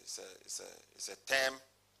it's a term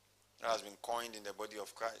that has been coined in the body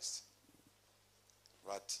of Christ.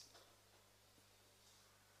 But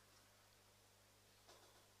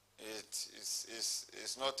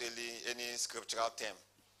it's not really any scriptural term.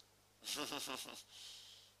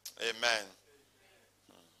 Amen.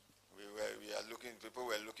 People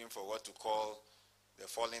were looking for what to call the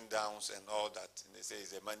falling downs and all that. And they say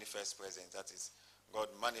it's a manifest presence. That is God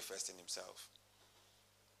manifesting himself.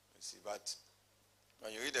 You see, but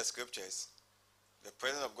when you read the scriptures, the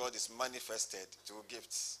presence of God is manifested through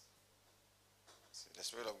gifts. See, the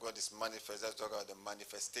Spirit of God is manifested. Let's talk about the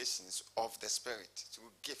manifestations of the Spirit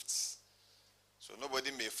through gifts. So nobody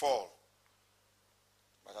may fall.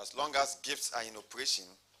 But as long as gifts are in operation,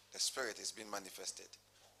 the Spirit is being manifested.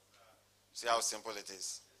 See how simple it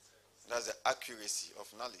is? That's the accuracy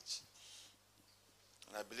of knowledge.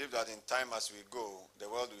 And I believe that in time as we go, the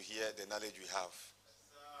world will hear the knowledge we have.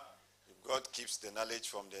 If God keeps the knowledge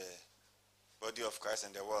from the body of Christ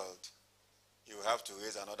and the world, he will have to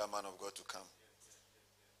raise another man of God to come.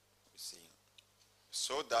 You see,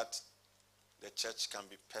 so that the church can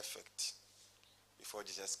be perfect before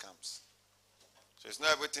Jesus comes. So it's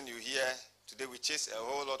not everything you hear. Today we chase a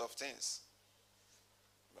whole lot of things.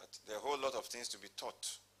 But there are a whole lot of things to be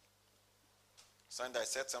taught. Sunday I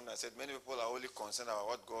said something, I said many people are only concerned about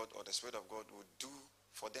what God or the Spirit of God would do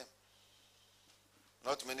for them.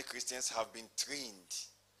 Not many Christians have been trained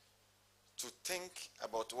to think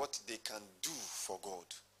about what they can do for God.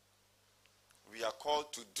 We are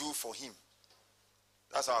called to do for him.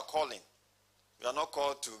 That's our calling. We are not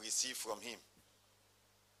called to receive from him.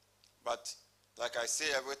 But like I say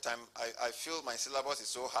every time, I feel my syllabus is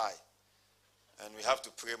so high. And we have to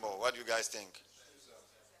pray more. What do you guys think?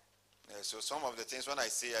 Yeah, so some of the things when I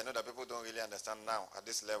say, I know that people don't really understand now at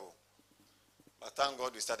this level. But thank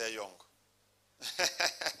God we started young.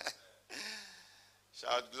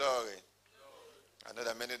 Shout glory. I know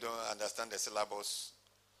that many don't understand the syllabus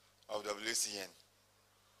of WCN.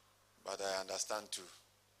 But I understand too.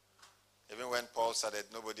 Even when Paul started,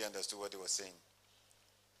 nobody understood what he was saying.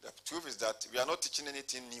 The truth is that we are not teaching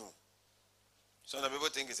anything new. Some people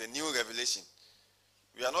think it's a new revelation.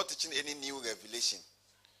 We are not teaching any new revelation.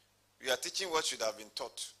 We are teaching what should have been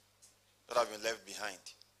taught, that have been left behind.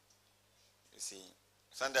 see,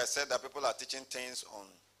 Sunday I said that people are teaching things on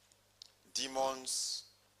demons,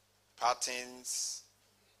 patterns,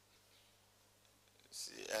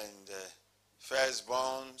 see, and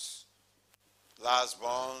firstborns,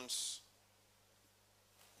 lastborns,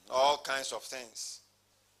 all kinds of things.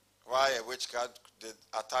 Why a witchcraft did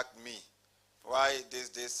attack me? Why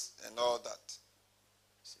this, and all that?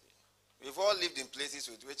 See, we've all lived in places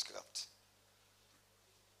with witchcraft.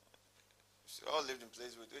 We all lived in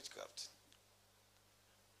places with witchcraft.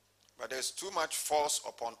 But there's too much force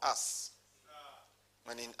upon us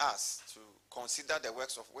and in us to consider the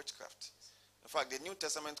works of witchcraft. In fact, the New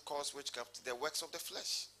Testament calls witchcraft the works of the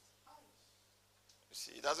flesh. You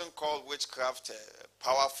see, it doesn't call witchcraft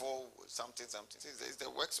powerful something. It's the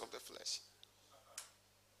works of the flesh.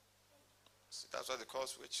 See, that's what it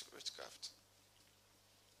calls witchcraft.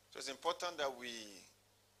 So it's important that we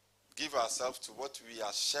give ourselves to what we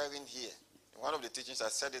are sharing here. In one of the teachings I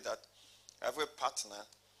said it that every partner,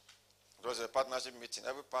 it was a partnership meeting,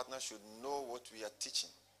 every partner should know what we are teaching.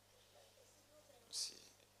 See,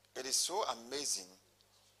 it is so amazing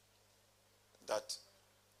that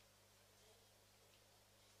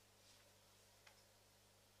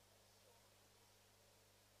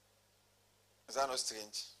is that not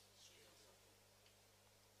strange?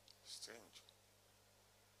 Strange.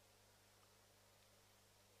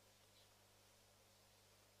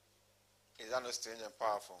 Is that not strange and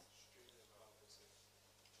powerful?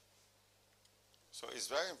 So it's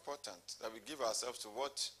very important that we give ourselves to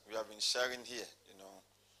what we have been sharing here, you know.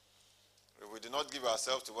 If we do not give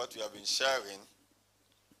ourselves to what we have been sharing,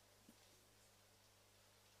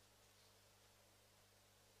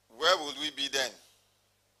 where would we be then?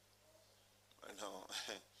 You know,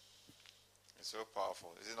 it's so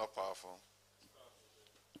powerful. Is it not powerful?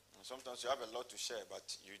 And sometimes you have a lot to share,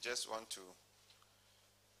 but you just want to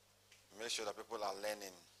make sure that people are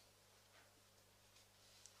learning.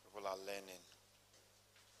 People are learning.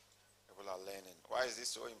 People are learning. Why is this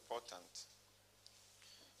so important?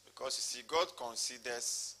 Because you see, God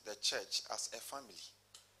considers the church as a family.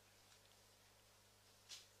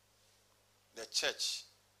 The church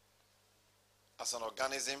as an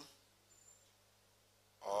organism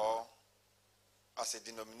or as a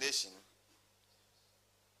denomination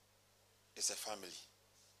is a family.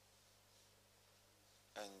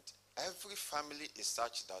 And every family is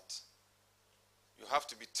such that you have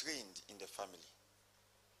to be trained in the family.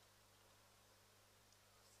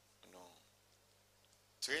 You know,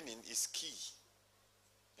 training is key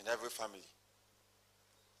in every family.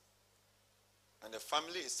 And the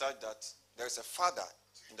family is such that there is a father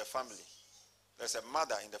in the family. There is a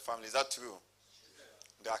mother in the family. Is that true?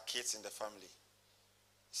 There are kids in the family.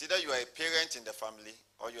 It's either you are a parent in the family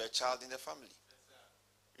or you are a child in the family.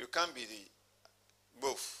 You can't be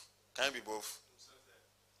both. Can you be both?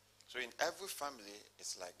 So in every family,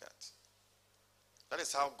 it's like that. That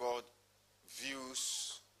is how God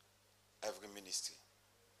views every ministry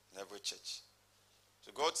in every church.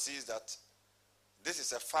 So God sees that this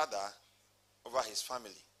is a father over his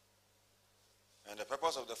family. And the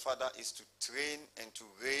purpose of the father is to train and to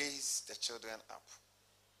raise the children up.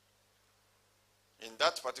 In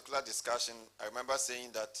that particular discussion, I remember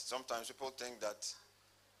saying that sometimes people think that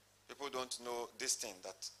people don't know this thing,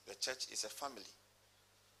 that the church is a family.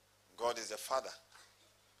 God is a father.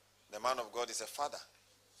 The man of God is a father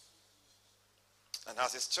and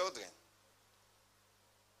has his children.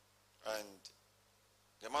 And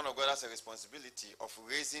the man of God has a responsibility of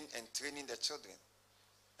raising and training the children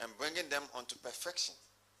and bringing them onto perfection,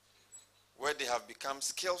 where they have become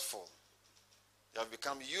skillful, they have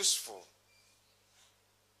become useful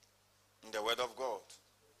in the word of God.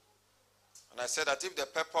 And I said that if the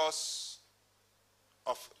purpose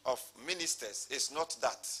of ministers is not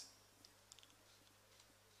that,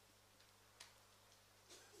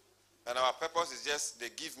 and our purpose is just they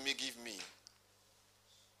give me,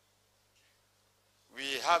 we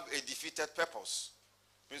have a defeated purpose.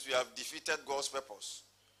 It means we have defeated God's purpose.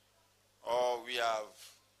 Or we have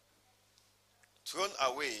thrown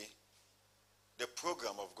away the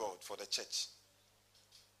program of God for the church.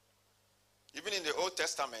 Even in the Old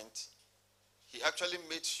Testament, he actually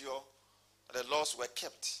made sure that the laws were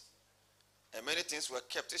kept. And many things were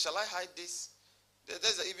kept. Shall I hide this?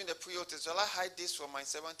 There's even the pre-Old Testament. Shall I hide this from my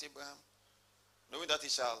servant Abraham? Knowing that he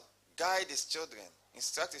shall guide his children,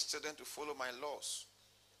 instruct his children to follow my laws.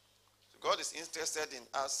 So God is interested in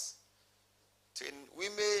us. We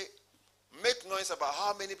may make noise about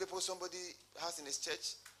how many people somebody has in his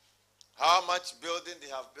church, how much building they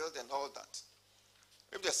have built and all that.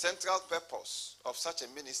 If the central purpose of such a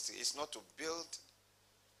ministry is not to build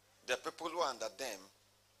the people who are under them,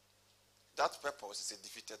 that purpose is a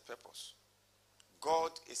defeated purpose.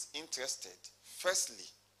 God is interested, firstly,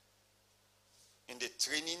 in the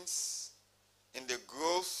trainings, in the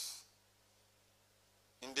growth,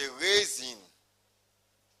 in the raising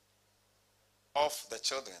of the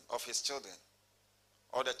children, of his children,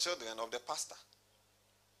 or the children of the pastor.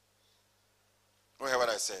 You hear what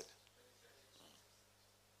I said?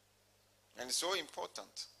 And it's so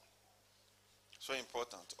important. So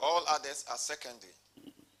important. All others are secondary.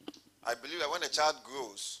 I believe that when a child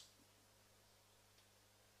grows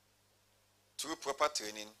through proper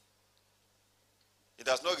training, he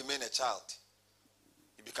does not remain a child.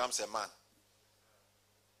 He becomes a man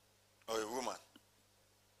or a woman,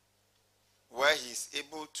 where he is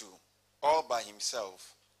able to, all by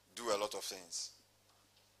himself, do a lot of things.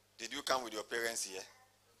 Did you come with your parents here?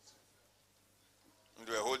 And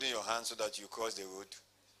they were holding your hand so that you cross the road?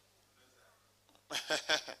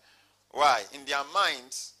 Why? In their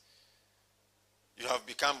minds, you have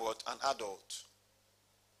become what? An adult.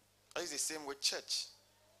 That is the same with church.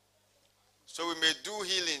 So we may do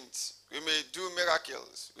healings, we may do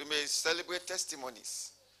miracles, we may celebrate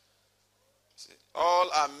testimonies. See, all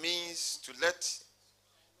are means to let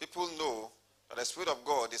people know that the Spirit of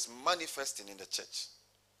God is manifesting in the church.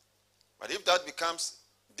 But if that becomes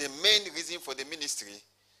the main reason for the ministry,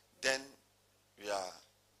 then we are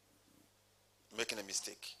making a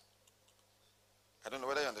mistake. I don't know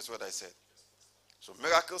whether you understood what I said. So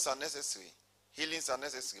miracles are necessary, healings are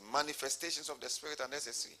necessary, manifestations of the Spirit are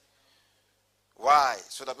necessary. Why?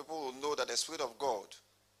 So that people will know that the Spirit of God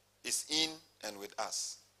is in and with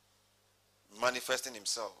us, manifesting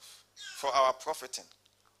himself for our profiting.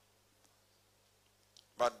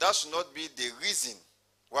 But that should not be the reason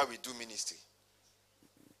why we do ministry.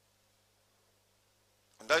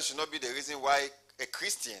 And that should not be the reason why a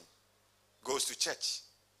Christian goes to church.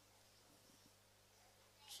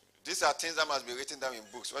 These are things that must be written down in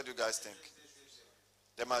books. What do you guys think?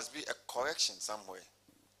 There must be a correction somewhere.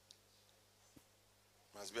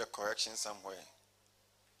 There must be a correction somewhere.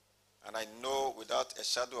 And I know without a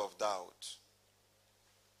shadow of doubt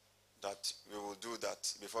that we will do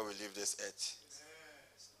that before we leave this earth.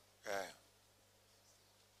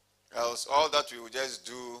 Else all that we will just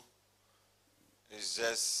do is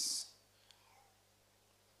just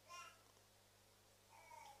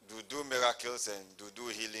do miracles and do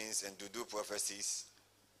healings and do prophecies,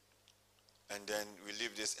 and then we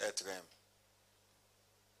leave this earth realm.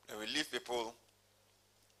 And we leave people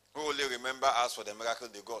who only remember us for the miracle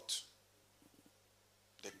they got.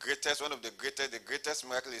 The greatest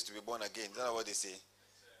miracle is to be born again. That's not what they say.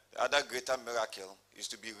 The other greater miracle is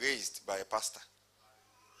to be raised by a pastor.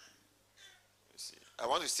 You see, I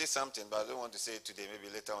want to say something, but I don't want to say it today.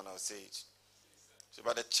 Maybe later on I'll say it. So,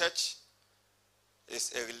 but the church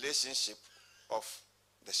is a relationship of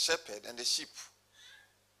the shepherd and the sheep.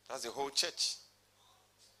 That's the whole church.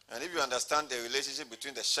 And if you understand the relationship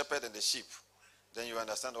between the shepherd and the sheep, then you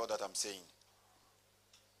understand all that I'm saying.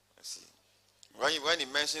 You see, when he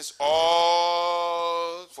mentions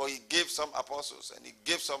all, for he gave some apostles, and he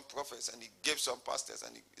gave some prophets, and he gave some pastors,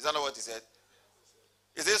 and is that not what he said?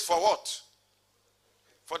 It is for what?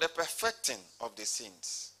 For the perfecting of the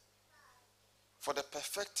saints. For the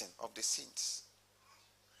perfecting of the saints.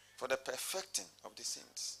 For the perfecting of the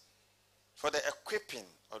saints. For the equipping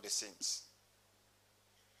of the saints.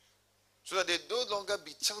 So that they no longer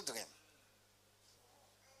be children.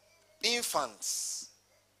 Infants.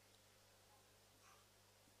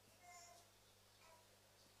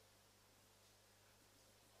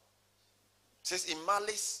 It says in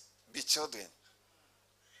malice be children.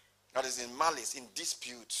 That is in malice, in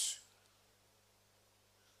disputes.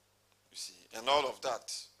 You see, and all of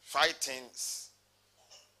that. Fightings.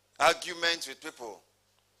 Arguments with people.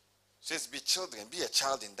 It says be children, be a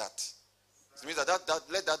child in that. It means that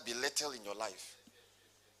let that be little in your life.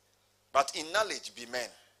 But in knowledge be men.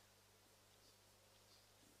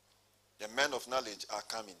 The men of knowledge are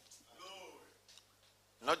coming.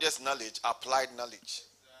 Not just knowledge, applied knowledge.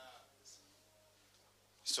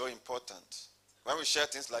 So important. When we share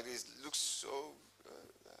things like this, it looks so...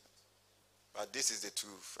 but this is the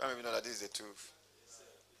truth. I mean, know that this is the truth.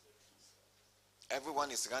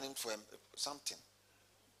 Everyone is running for something.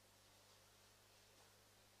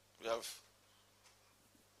 We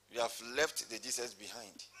have left the Jesus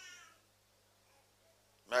behind.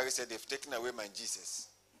 Mary said, they've taken away my Jesus,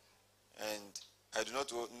 and I do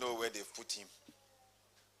not know where they've put him.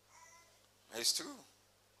 It's true.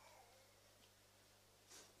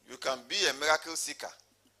 You can be a miracle seeker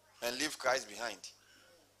and leave Christ behind.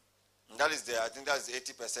 And that is I think that's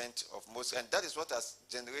 80% of most, and that is what has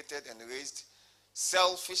generated and raised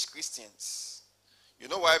selfish Christians. You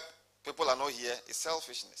know why people are not here? It's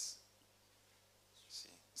selfishness.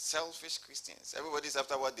 Selfish Christians. Everybody's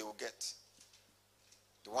after what they will get.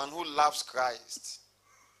 The one who loves Christ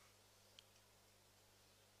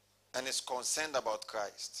and is concerned about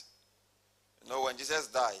Christ. You know, when Jesus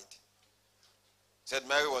died, said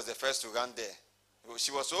Mary was the first to run there.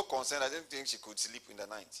 She was so concerned, I didn't think she could sleep in the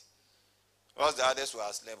night. Whilst the others were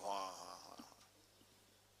asleep.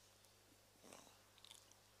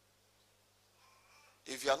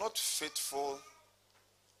 If you are not faithful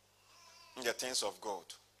in the things of God,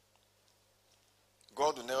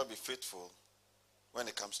 God will never be faithful when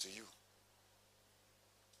it comes to you.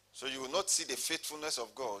 So you will not see the faithfulness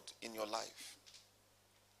of God in your life,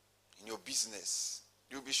 in your business.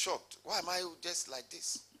 You'll be shocked. Why am I just like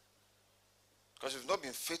this? Because you've not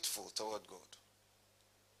been faithful toward God.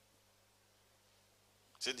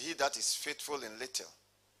 Said he that is faithful in little,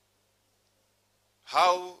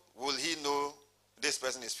 how will he know this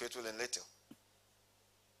person is faithful in little?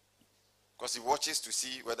 Because he watches to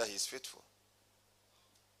see whether he is faithful.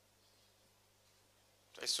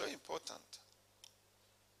 So it's so important.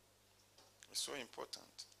 It's so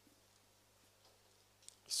important.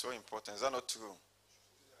 It's so important. Is that not true?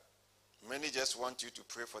 Many just want you to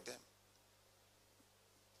pray for them.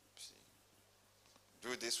 See, do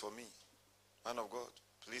this for me. Man of God,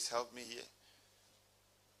 please help me here.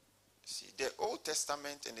 See, the Old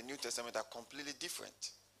Testament and the New Testament are completely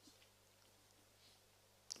different.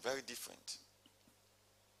 Very different.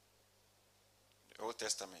 The Old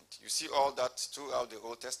Testament. You see all that throughout the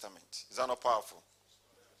Old Testament. Is that not powerful?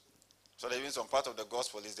 So that even some part of the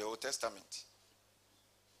gospel is the Old Testament.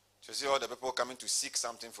 So you see all the people coming to seek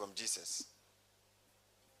something from Jesus.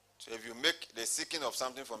 So if you make the seeking of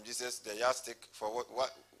something from Jesus the yardstick for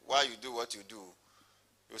why you do what you do,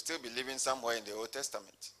 you'll still be living somewhere in the Old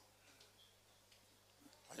Testament.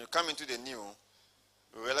 When you come into the New,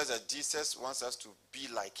 you realize that Jesus wants us to be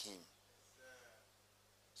like him.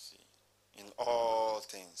 See, in all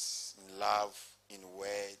things, in love, in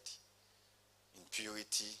word, in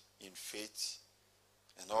purity, in faith,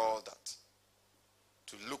 and all that.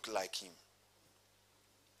 To look like him.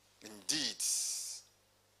 In deeds.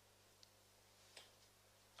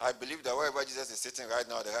 I believe that wherever Jesus is sitting right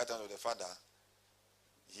now at the right hand of the Father,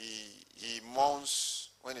 he mourns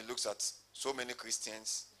when he looks at so many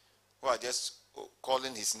Christians who are just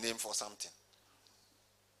calling his name for something.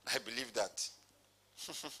 I believe that.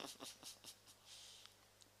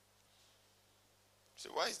 So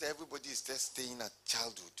why is that everybody is just staying at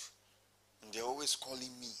childhood? And they're always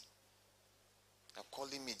calling me. They're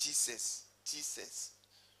calling me Jesus, Jesus.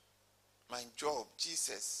 My job,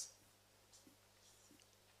 Jesus.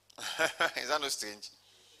 Is that not strange?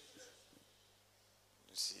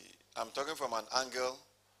 You see, I'm talking from an angle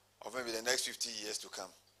of maybe the next 50 years to come.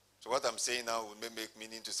 So what I'm saying now will make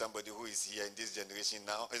meaning to somebody who is here in this generation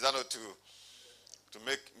now. Is that not true? To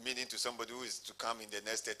make meaning to somebody who is to come in the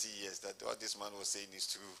next 30 years, that what this man was saying is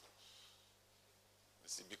true. You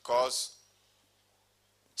see, because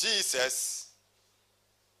Jesus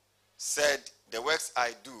said, the works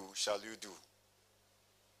I do, shall you do.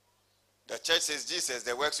 The church says, Jesus,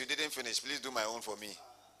 the works you didn't finish, please do my own for me.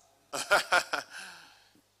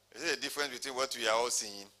 Is there a difference between what we are all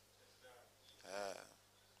seeing?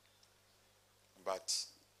 But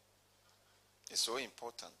it's so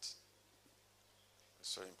important. It's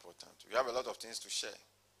so important. We have a lot of things to share.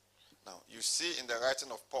 Now, you see in the writing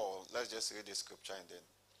of Paul, let's just read the scripture and then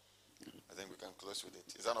I think we can close with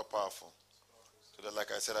it. Is that not powerful? So that,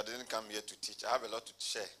 like I said, I didn't come here to teach. I have a lot to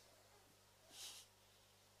share.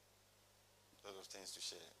 A lot of things to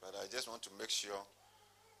share. But I just want to make sure,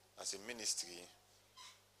 as a ministry,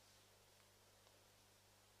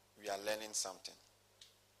 we are learning something.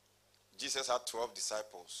 Jesus had 12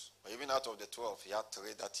 disciples. But even out of the 12, he had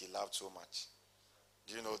 3 that he loved so much.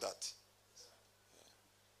 Do you know that? Yeah.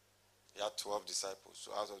 He had 12 disciples.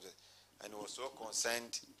 So out of the, and he was so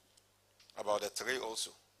concerned about the 3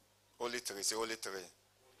 also. Only 3. Say only 3.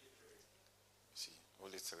 See,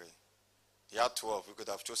 only 3. He had 12. We could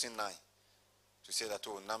have chosen 9 to say that,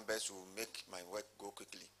 oh, numbers will make my work go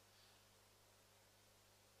quickly.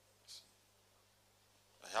 See.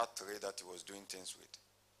 I had 3 that he was doing things with.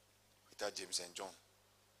 Peter, James, and John.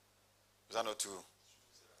 Is that not true?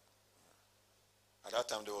 At that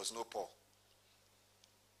time, there was no Paul.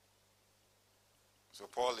 So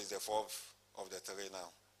Paul is the 4th of the 3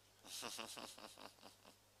 now.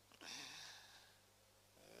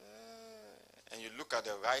 And you look at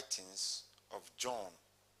the writings of John,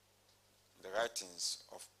 the writings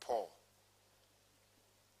of Paul,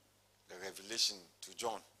 the revelation to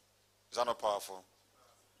John. Is that not powerful?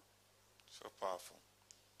 So powerful.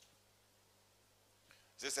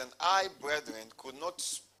 It says, and I, brethren, could not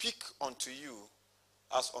speak unto you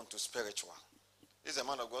as unto spiritual. This is a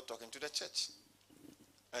man of God talking to the church.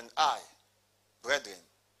 And I, brethren,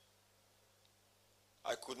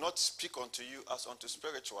 I could not speak unto you as unto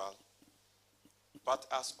spiritual, but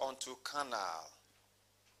as unto carnal,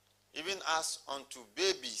 even as unto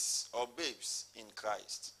babies or babes in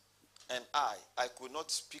Christ. And I could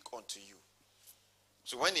not speak unto you.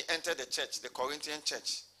 So when he entered the church, the Corinthian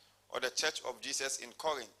church, or the church of Jesus in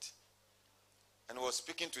Corinth, and was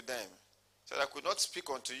speaking to them, he said, I could not speak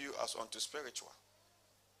unto you as unto spiritual.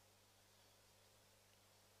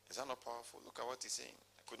 Is that not powerful? Look at what he's saying.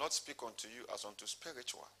 I could not speak unto you as unto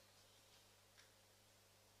spiritual,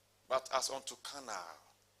 but as unto carnal,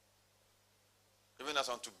 even as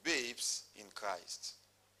unto babes in Christ.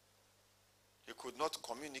 He could not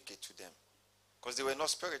communicate to them because they were not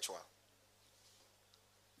spiritual.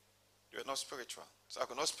 They were not spiritual. So I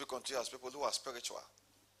could not speak unto you as people who are spiritual,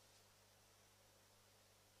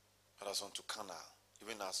 but as unto carnal,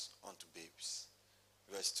 even as unto babes.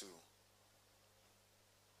 Verse 2.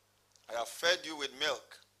 I have fed you with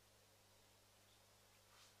milk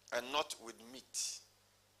and not with meat.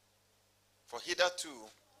 For hitherto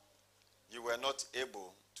you were not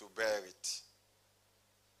able to bear it.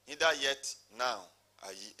 Neither yet now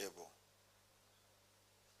are ye able.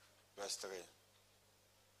 Verse 3.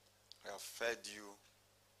 I have fed you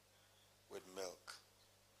with milk.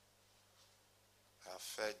 I have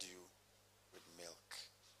fed you with milk.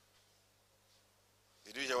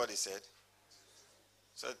 Did you hear what he said?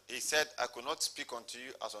 So he said, I could not speak unto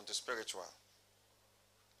you as unto spiritual.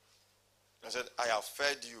 I said, I have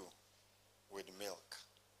fed you with milk.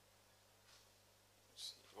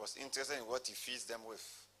 He was interested in what he feeds them with,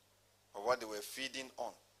 or what they were feeding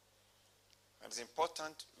on. And it's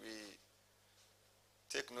important we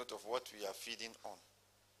take note of what we are feeding on.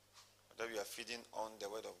 Whether we are feeding on the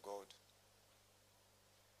word of God,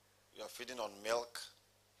 we are feeding on milk,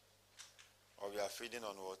 or we are feeding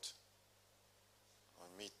on what?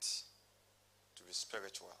 On meat, to be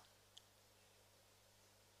spiritual.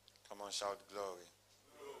 Come on, shout glory.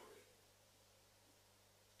 Glory.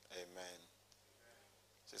 Amen.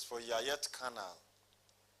 It says, for ye are yet carnal.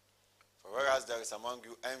 For whereas there is among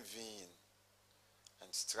you envying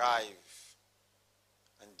and strife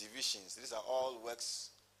and divisions, these are all works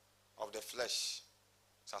of the flesh.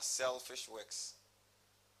 These are selfish works.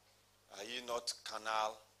 Are ye not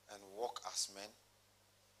carnal and walk as men?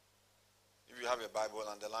 If you have a Bible,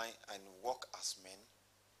 underline and walk as men.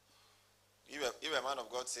 If a man of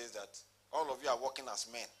God says that all of you are walking as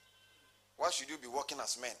men, why should you be walking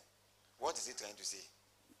as men? What is he trying to say?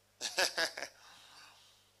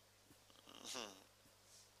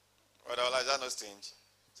 But is that not strange?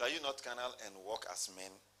 So are you not carnal and walk as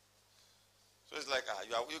men? So it's like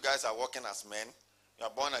you guys are walking as men. You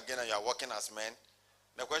are born again and you are walking as men.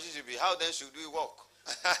 The question should be, how then should we walk?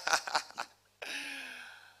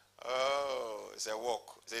 Oh, it's a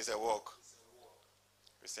walk. It's a walk.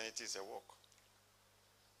 Christianity is a walk.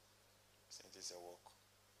 Christianity is a walk.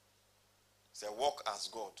 It's a walk as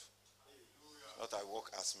God. Not I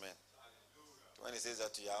walk as men. When he says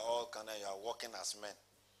that you are all carnal, you are walking as men.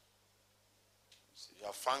 So you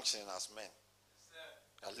are functioning as men.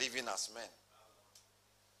 You are living as men.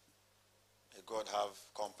 May God have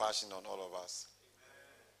compassion on all of us.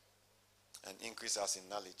 And increase us in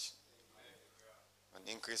knowledge. And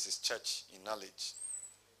increase his church in knowledge.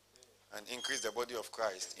 And increase the body of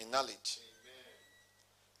Christ in knowledge.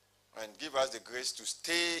 And give us the grace to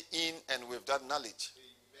stay in and with that knowledge.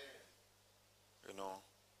 You know.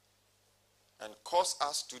 And cause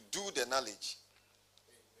us to do the knowledge.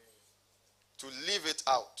 To live it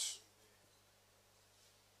out.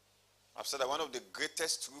 I've said that one of the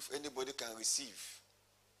greatest truths anybody can receive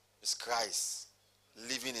is Christ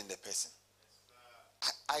living in the person.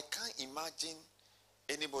 I can't imagine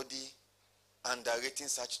anybody underrating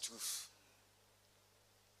such truth.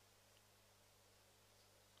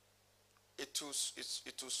 It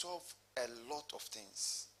will solve a lot of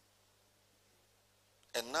things.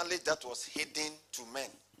 A knowledge that was hidden to men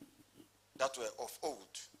that were of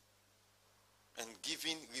old and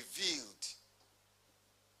given, revealed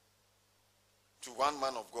to one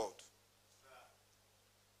man of God.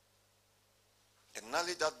 A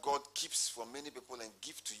knowledge that God keeps from many people and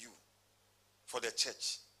gives to you for the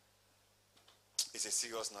church is a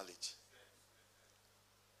serious knowledge.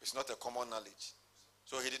 It's not a common knowledge.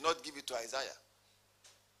 So he did not give it to Isaiah.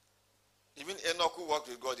 Even Enoch, who worked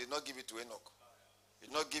with God, did not give it to Enoch. He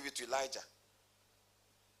did not give it to Elijah.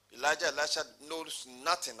 Elisha knows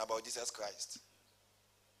nothing about Jesus Christ.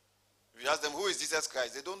 If you ask them, who is Jesus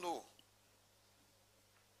Christ? They don't know.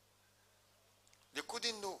 They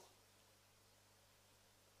couldn't know.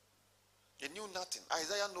 He knew nothing.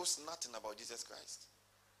 Isaiah knows nothing about Jesus Christ.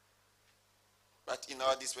 But in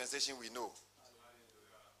our dispensation, we know.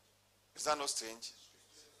 Is that not strange?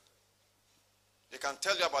 They can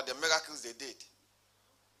tell you about the miracles they did.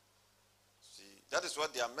 See, that is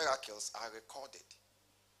what their miracles are recorded.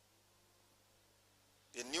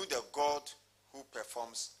 They knew the God who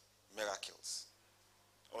performs miracles,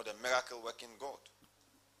 or the miracle working God.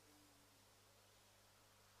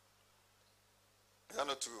 Is that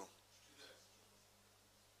not true?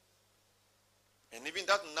 And even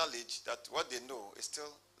that knowledge, that what they know is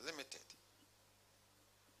still limited.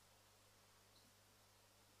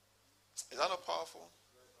 Is that not powerful?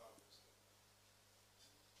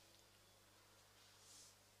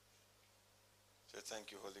 Say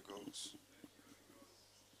thank you, Holy Ghost.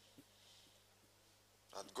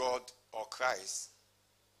 That God or Christ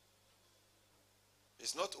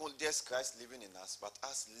is not only just Christ living in us, but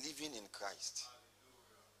us living in Christ.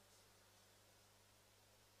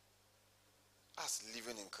 Us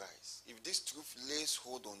living in Christ. If this truth lays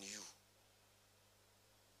hold on you,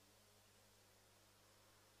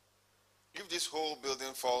 if this whole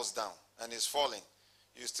building falls down and is falling,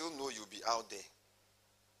 you still know you'll be out there.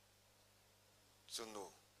 So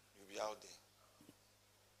no, you'll be out there.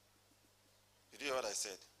 Did you hear what I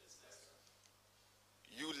said?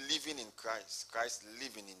 You living in Christ, Christ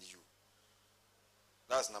living in you.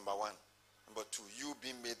 That's number one. Number two, you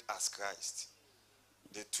being made as Christ.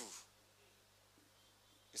 The two.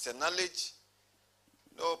 It's a knowledge.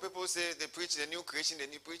 No, people say they preach the new creation,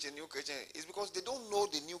 they preach the new creation. It's because they don't know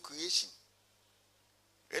the new creation.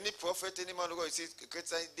 Any prophet, any man of God,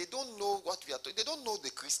 they don't know what we are talking. They don't know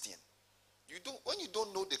the Christian. When you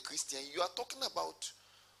don't know the Christian, you are talking about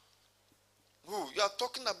who? You are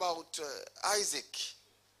talking about Isaac,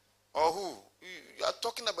 or who? You are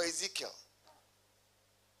talking about Ezekiel.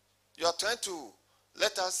 You are trying to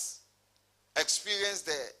let us experience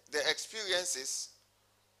the experiences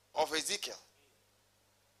of Ezekiel.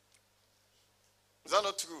 Is that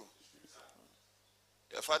not true?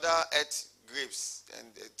 Your father ate grapes and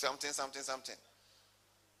something.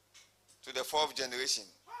 To the fourth generation.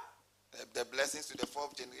 The blessings to the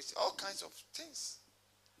fourth generation. All kinds of things.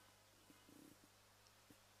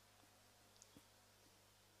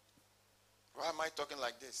 Why am I talking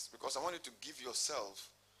like this? Because I want you to give yourself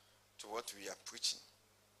to what we are preaching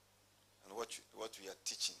and what we are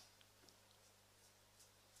teaching.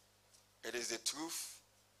 It is the truth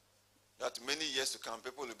that many years to come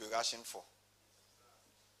people will be rushing for.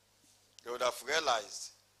 They would have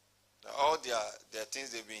realized that all their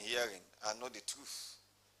things they've been hearing are not the truth.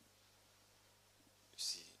 You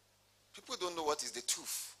see, people don't know what is the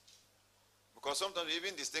truth. Because sometimes we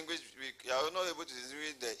even distinguish, we are not able to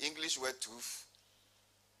distinguish the English word truth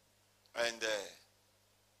and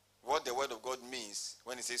what the word of God means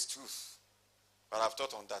when it says truth. But I've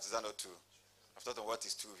taught on that. Is that not true? I've taught on what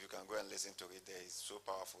is truth. You can go and listen to it there. It's so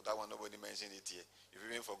powerful. That one, nobody mentioned it here.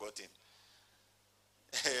 You've even forgotten.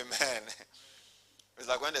 Amen. It's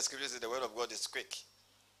like when the scripture says the word of God is quick.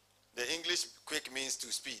 The English quick means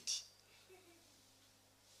to speed.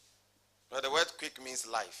 But the word quick means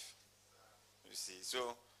life. You see,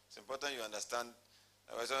 so it's important you understand.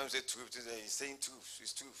 When someone says truth, he's saying truth.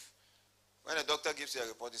 It's truth. When a doctor gives you a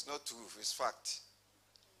report, it's not truth, it's fact.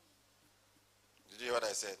 Did you hear what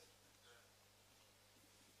I said?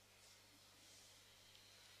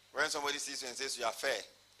 When somebody sees you and says you are fair,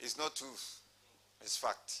 it's not truth, it's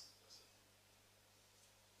fact.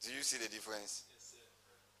 Do you see the difference?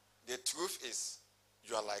 The truth is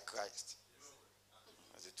you are like Christ.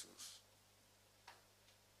 That's the truth.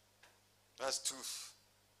 That's truth.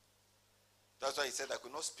 That's why he said, I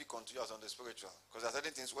could not speak unto you as on the spiritual. Because there are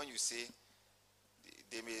certain things when you say,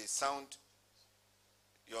 they may sound,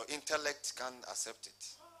 your intellect can't accept it.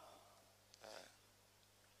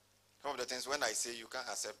 Some of the things when I say you can't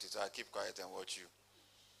accept it, so I keep quiet and watch you.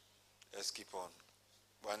 Let's keep on.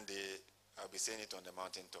 One day I'll be saying it on the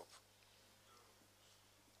mountaintop.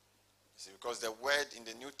 See, because the word in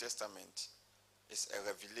the New Testament is a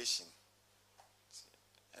revelation.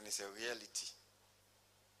 And it's a reality.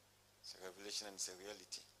 It's a revelation and it's a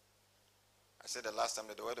reality. I said the last time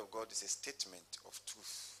that the word of God is a statement of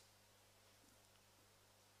truth.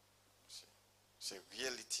 It's a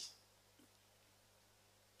reality.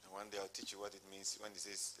 And one day I'll teach you what it means when it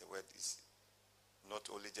says the word is not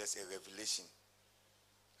only just a revelation.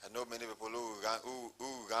 I know many people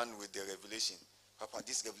who run with the revelation. Papa,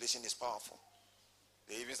 this revelation is powerful.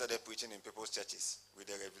 They even started preaching in people's churches with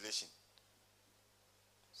the revelation.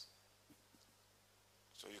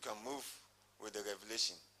 So you can move with the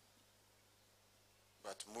revelation,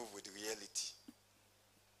 but move with reality.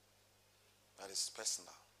 That is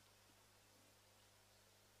personal.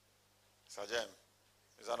 Sajem,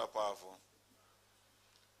 is that not powerful?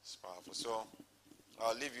 It's powerful. So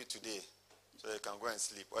I'll leave you today so you can go and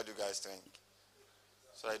sleep. What do you guys think?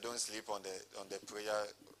 So I don't sleep on the prayer,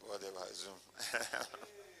 whatever, Zoom.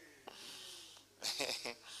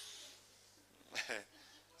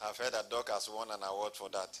 I've heard that Doc has won an award for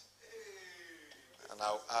that. And an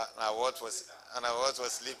award for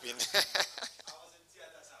sleeping.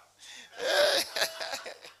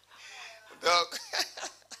 Doc,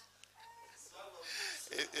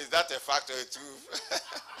 is that a fact or a truth?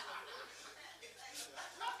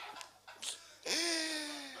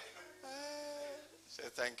 Say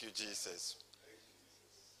thank you, Jesus.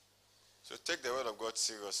 So take the word of God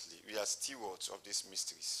seriously. We are stewards of these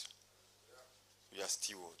mysteries. We are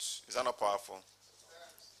stewards. Is that not powerful?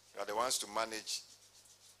 We are the ones to manage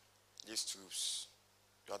these truths.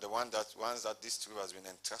 You are the ones that this truth has been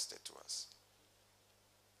entrusted to us.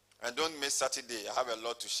 And don't miss Saturday. I have a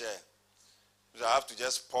lot to share. So I have to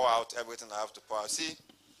just pour out everything I have to pour out. See,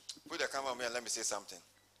 put the camera on me and let me say something.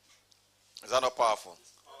 Is that not powerful?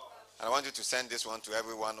 And I want you to send this one to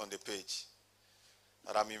everyone on the page.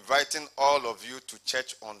 That I'm inviting all of you to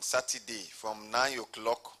church on Saturday from 9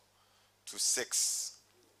 o'clock to 6.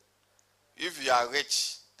 If you are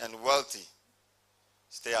rich and wealthy,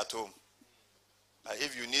 stay at home.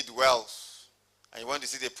 If you need wealth and you want to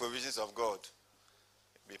see the provisions of God,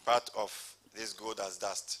 be part of this gold as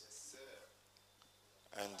dust.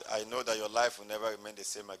 And I know that your life will never remain the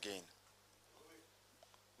same again.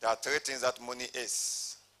 There are 3 things that money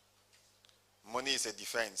is. Money is a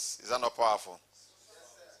defense. Is that not powerful?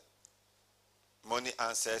 Money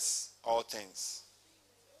answers all things.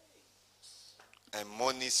 And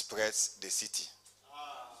money spreads the city.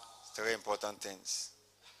 3 important things.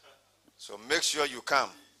 So make sure you come.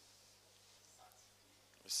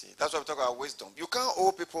 You see, that's why we talk about wisdom. You can't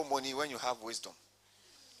owe people money when you have wisdom.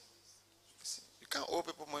 You can't owe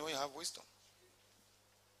people money when you have wisdom.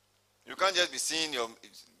 You can't just be seeing your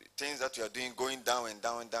things that you are doing going down and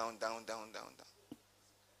down, down, down, down, down, down.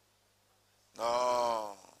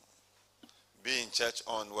 No. Be in church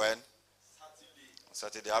on when?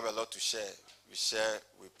 Saturday. I have a lot to share. We share,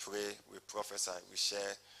 we pray, we prophesy, we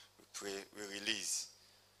share, we pray, we release.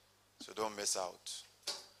 So don't miss out.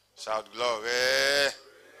 Shout glory.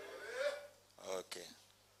 Okay.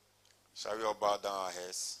 Shall we all bow down our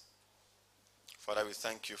heads? Father, we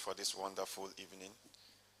thank you for this wonderful evening.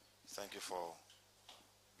 Thank you for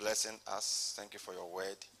blessing us. Thank you for your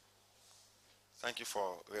word. Thank you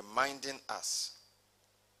for reminding us.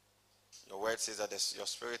 Your word says that your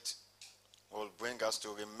spirit will bring us to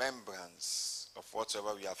remembrance of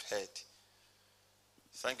whatsoever we have heard.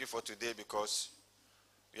 Thank you for today because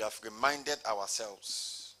we have reminded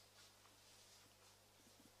ourselves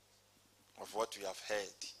of what we have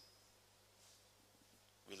heard.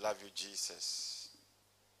 We love you, Jesus.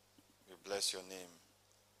 We bless your name.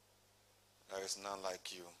 There is none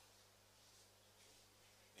like you.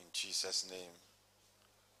 In Jesus' name.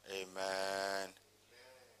 Amen.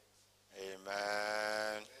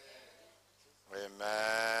 Amen.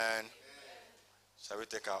 Amen. Shall we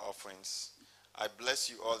take our offerings? I bless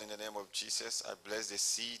you all in the name of Jesus. I bless the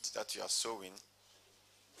seed that you are sowing.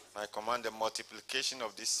 I command the multiplication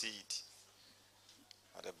of this seed.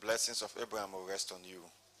 And the blessings of Abraham will rest on you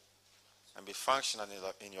and be functional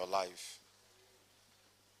in your life.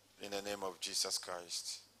 In the name of Jesus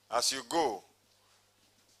Christ. As you go,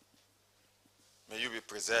 may you be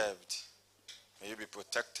preserved. May you be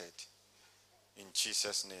protected. In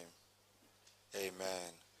Jesus' name.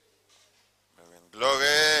 Amen. Amen.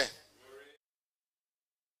 Glory.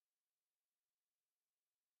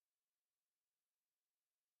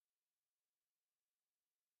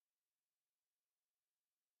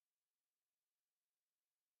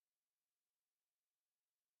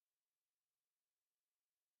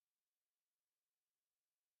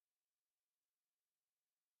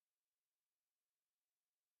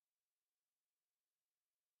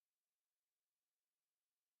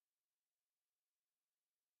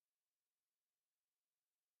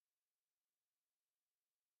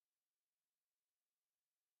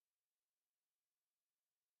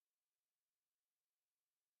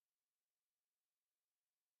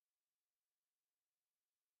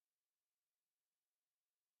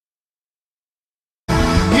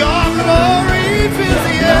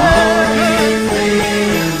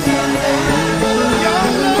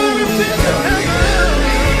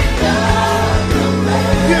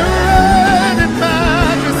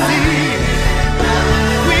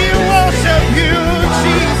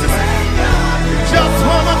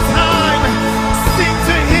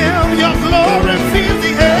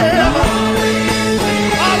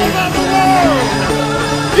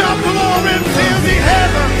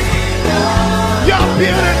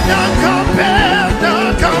 none compared,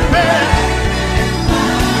 none compared.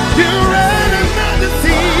 You reign in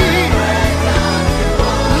majesty.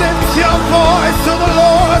 Lift your voice to the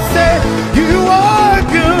Lord, say, you are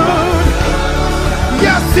good.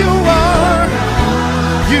 Yes, you are.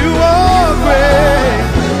 You are great.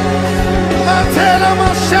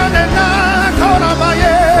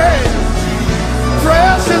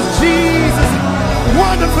 Precious Jesus,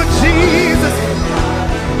 wonderful Jesus,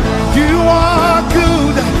 you are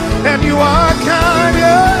good and you are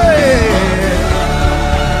kind.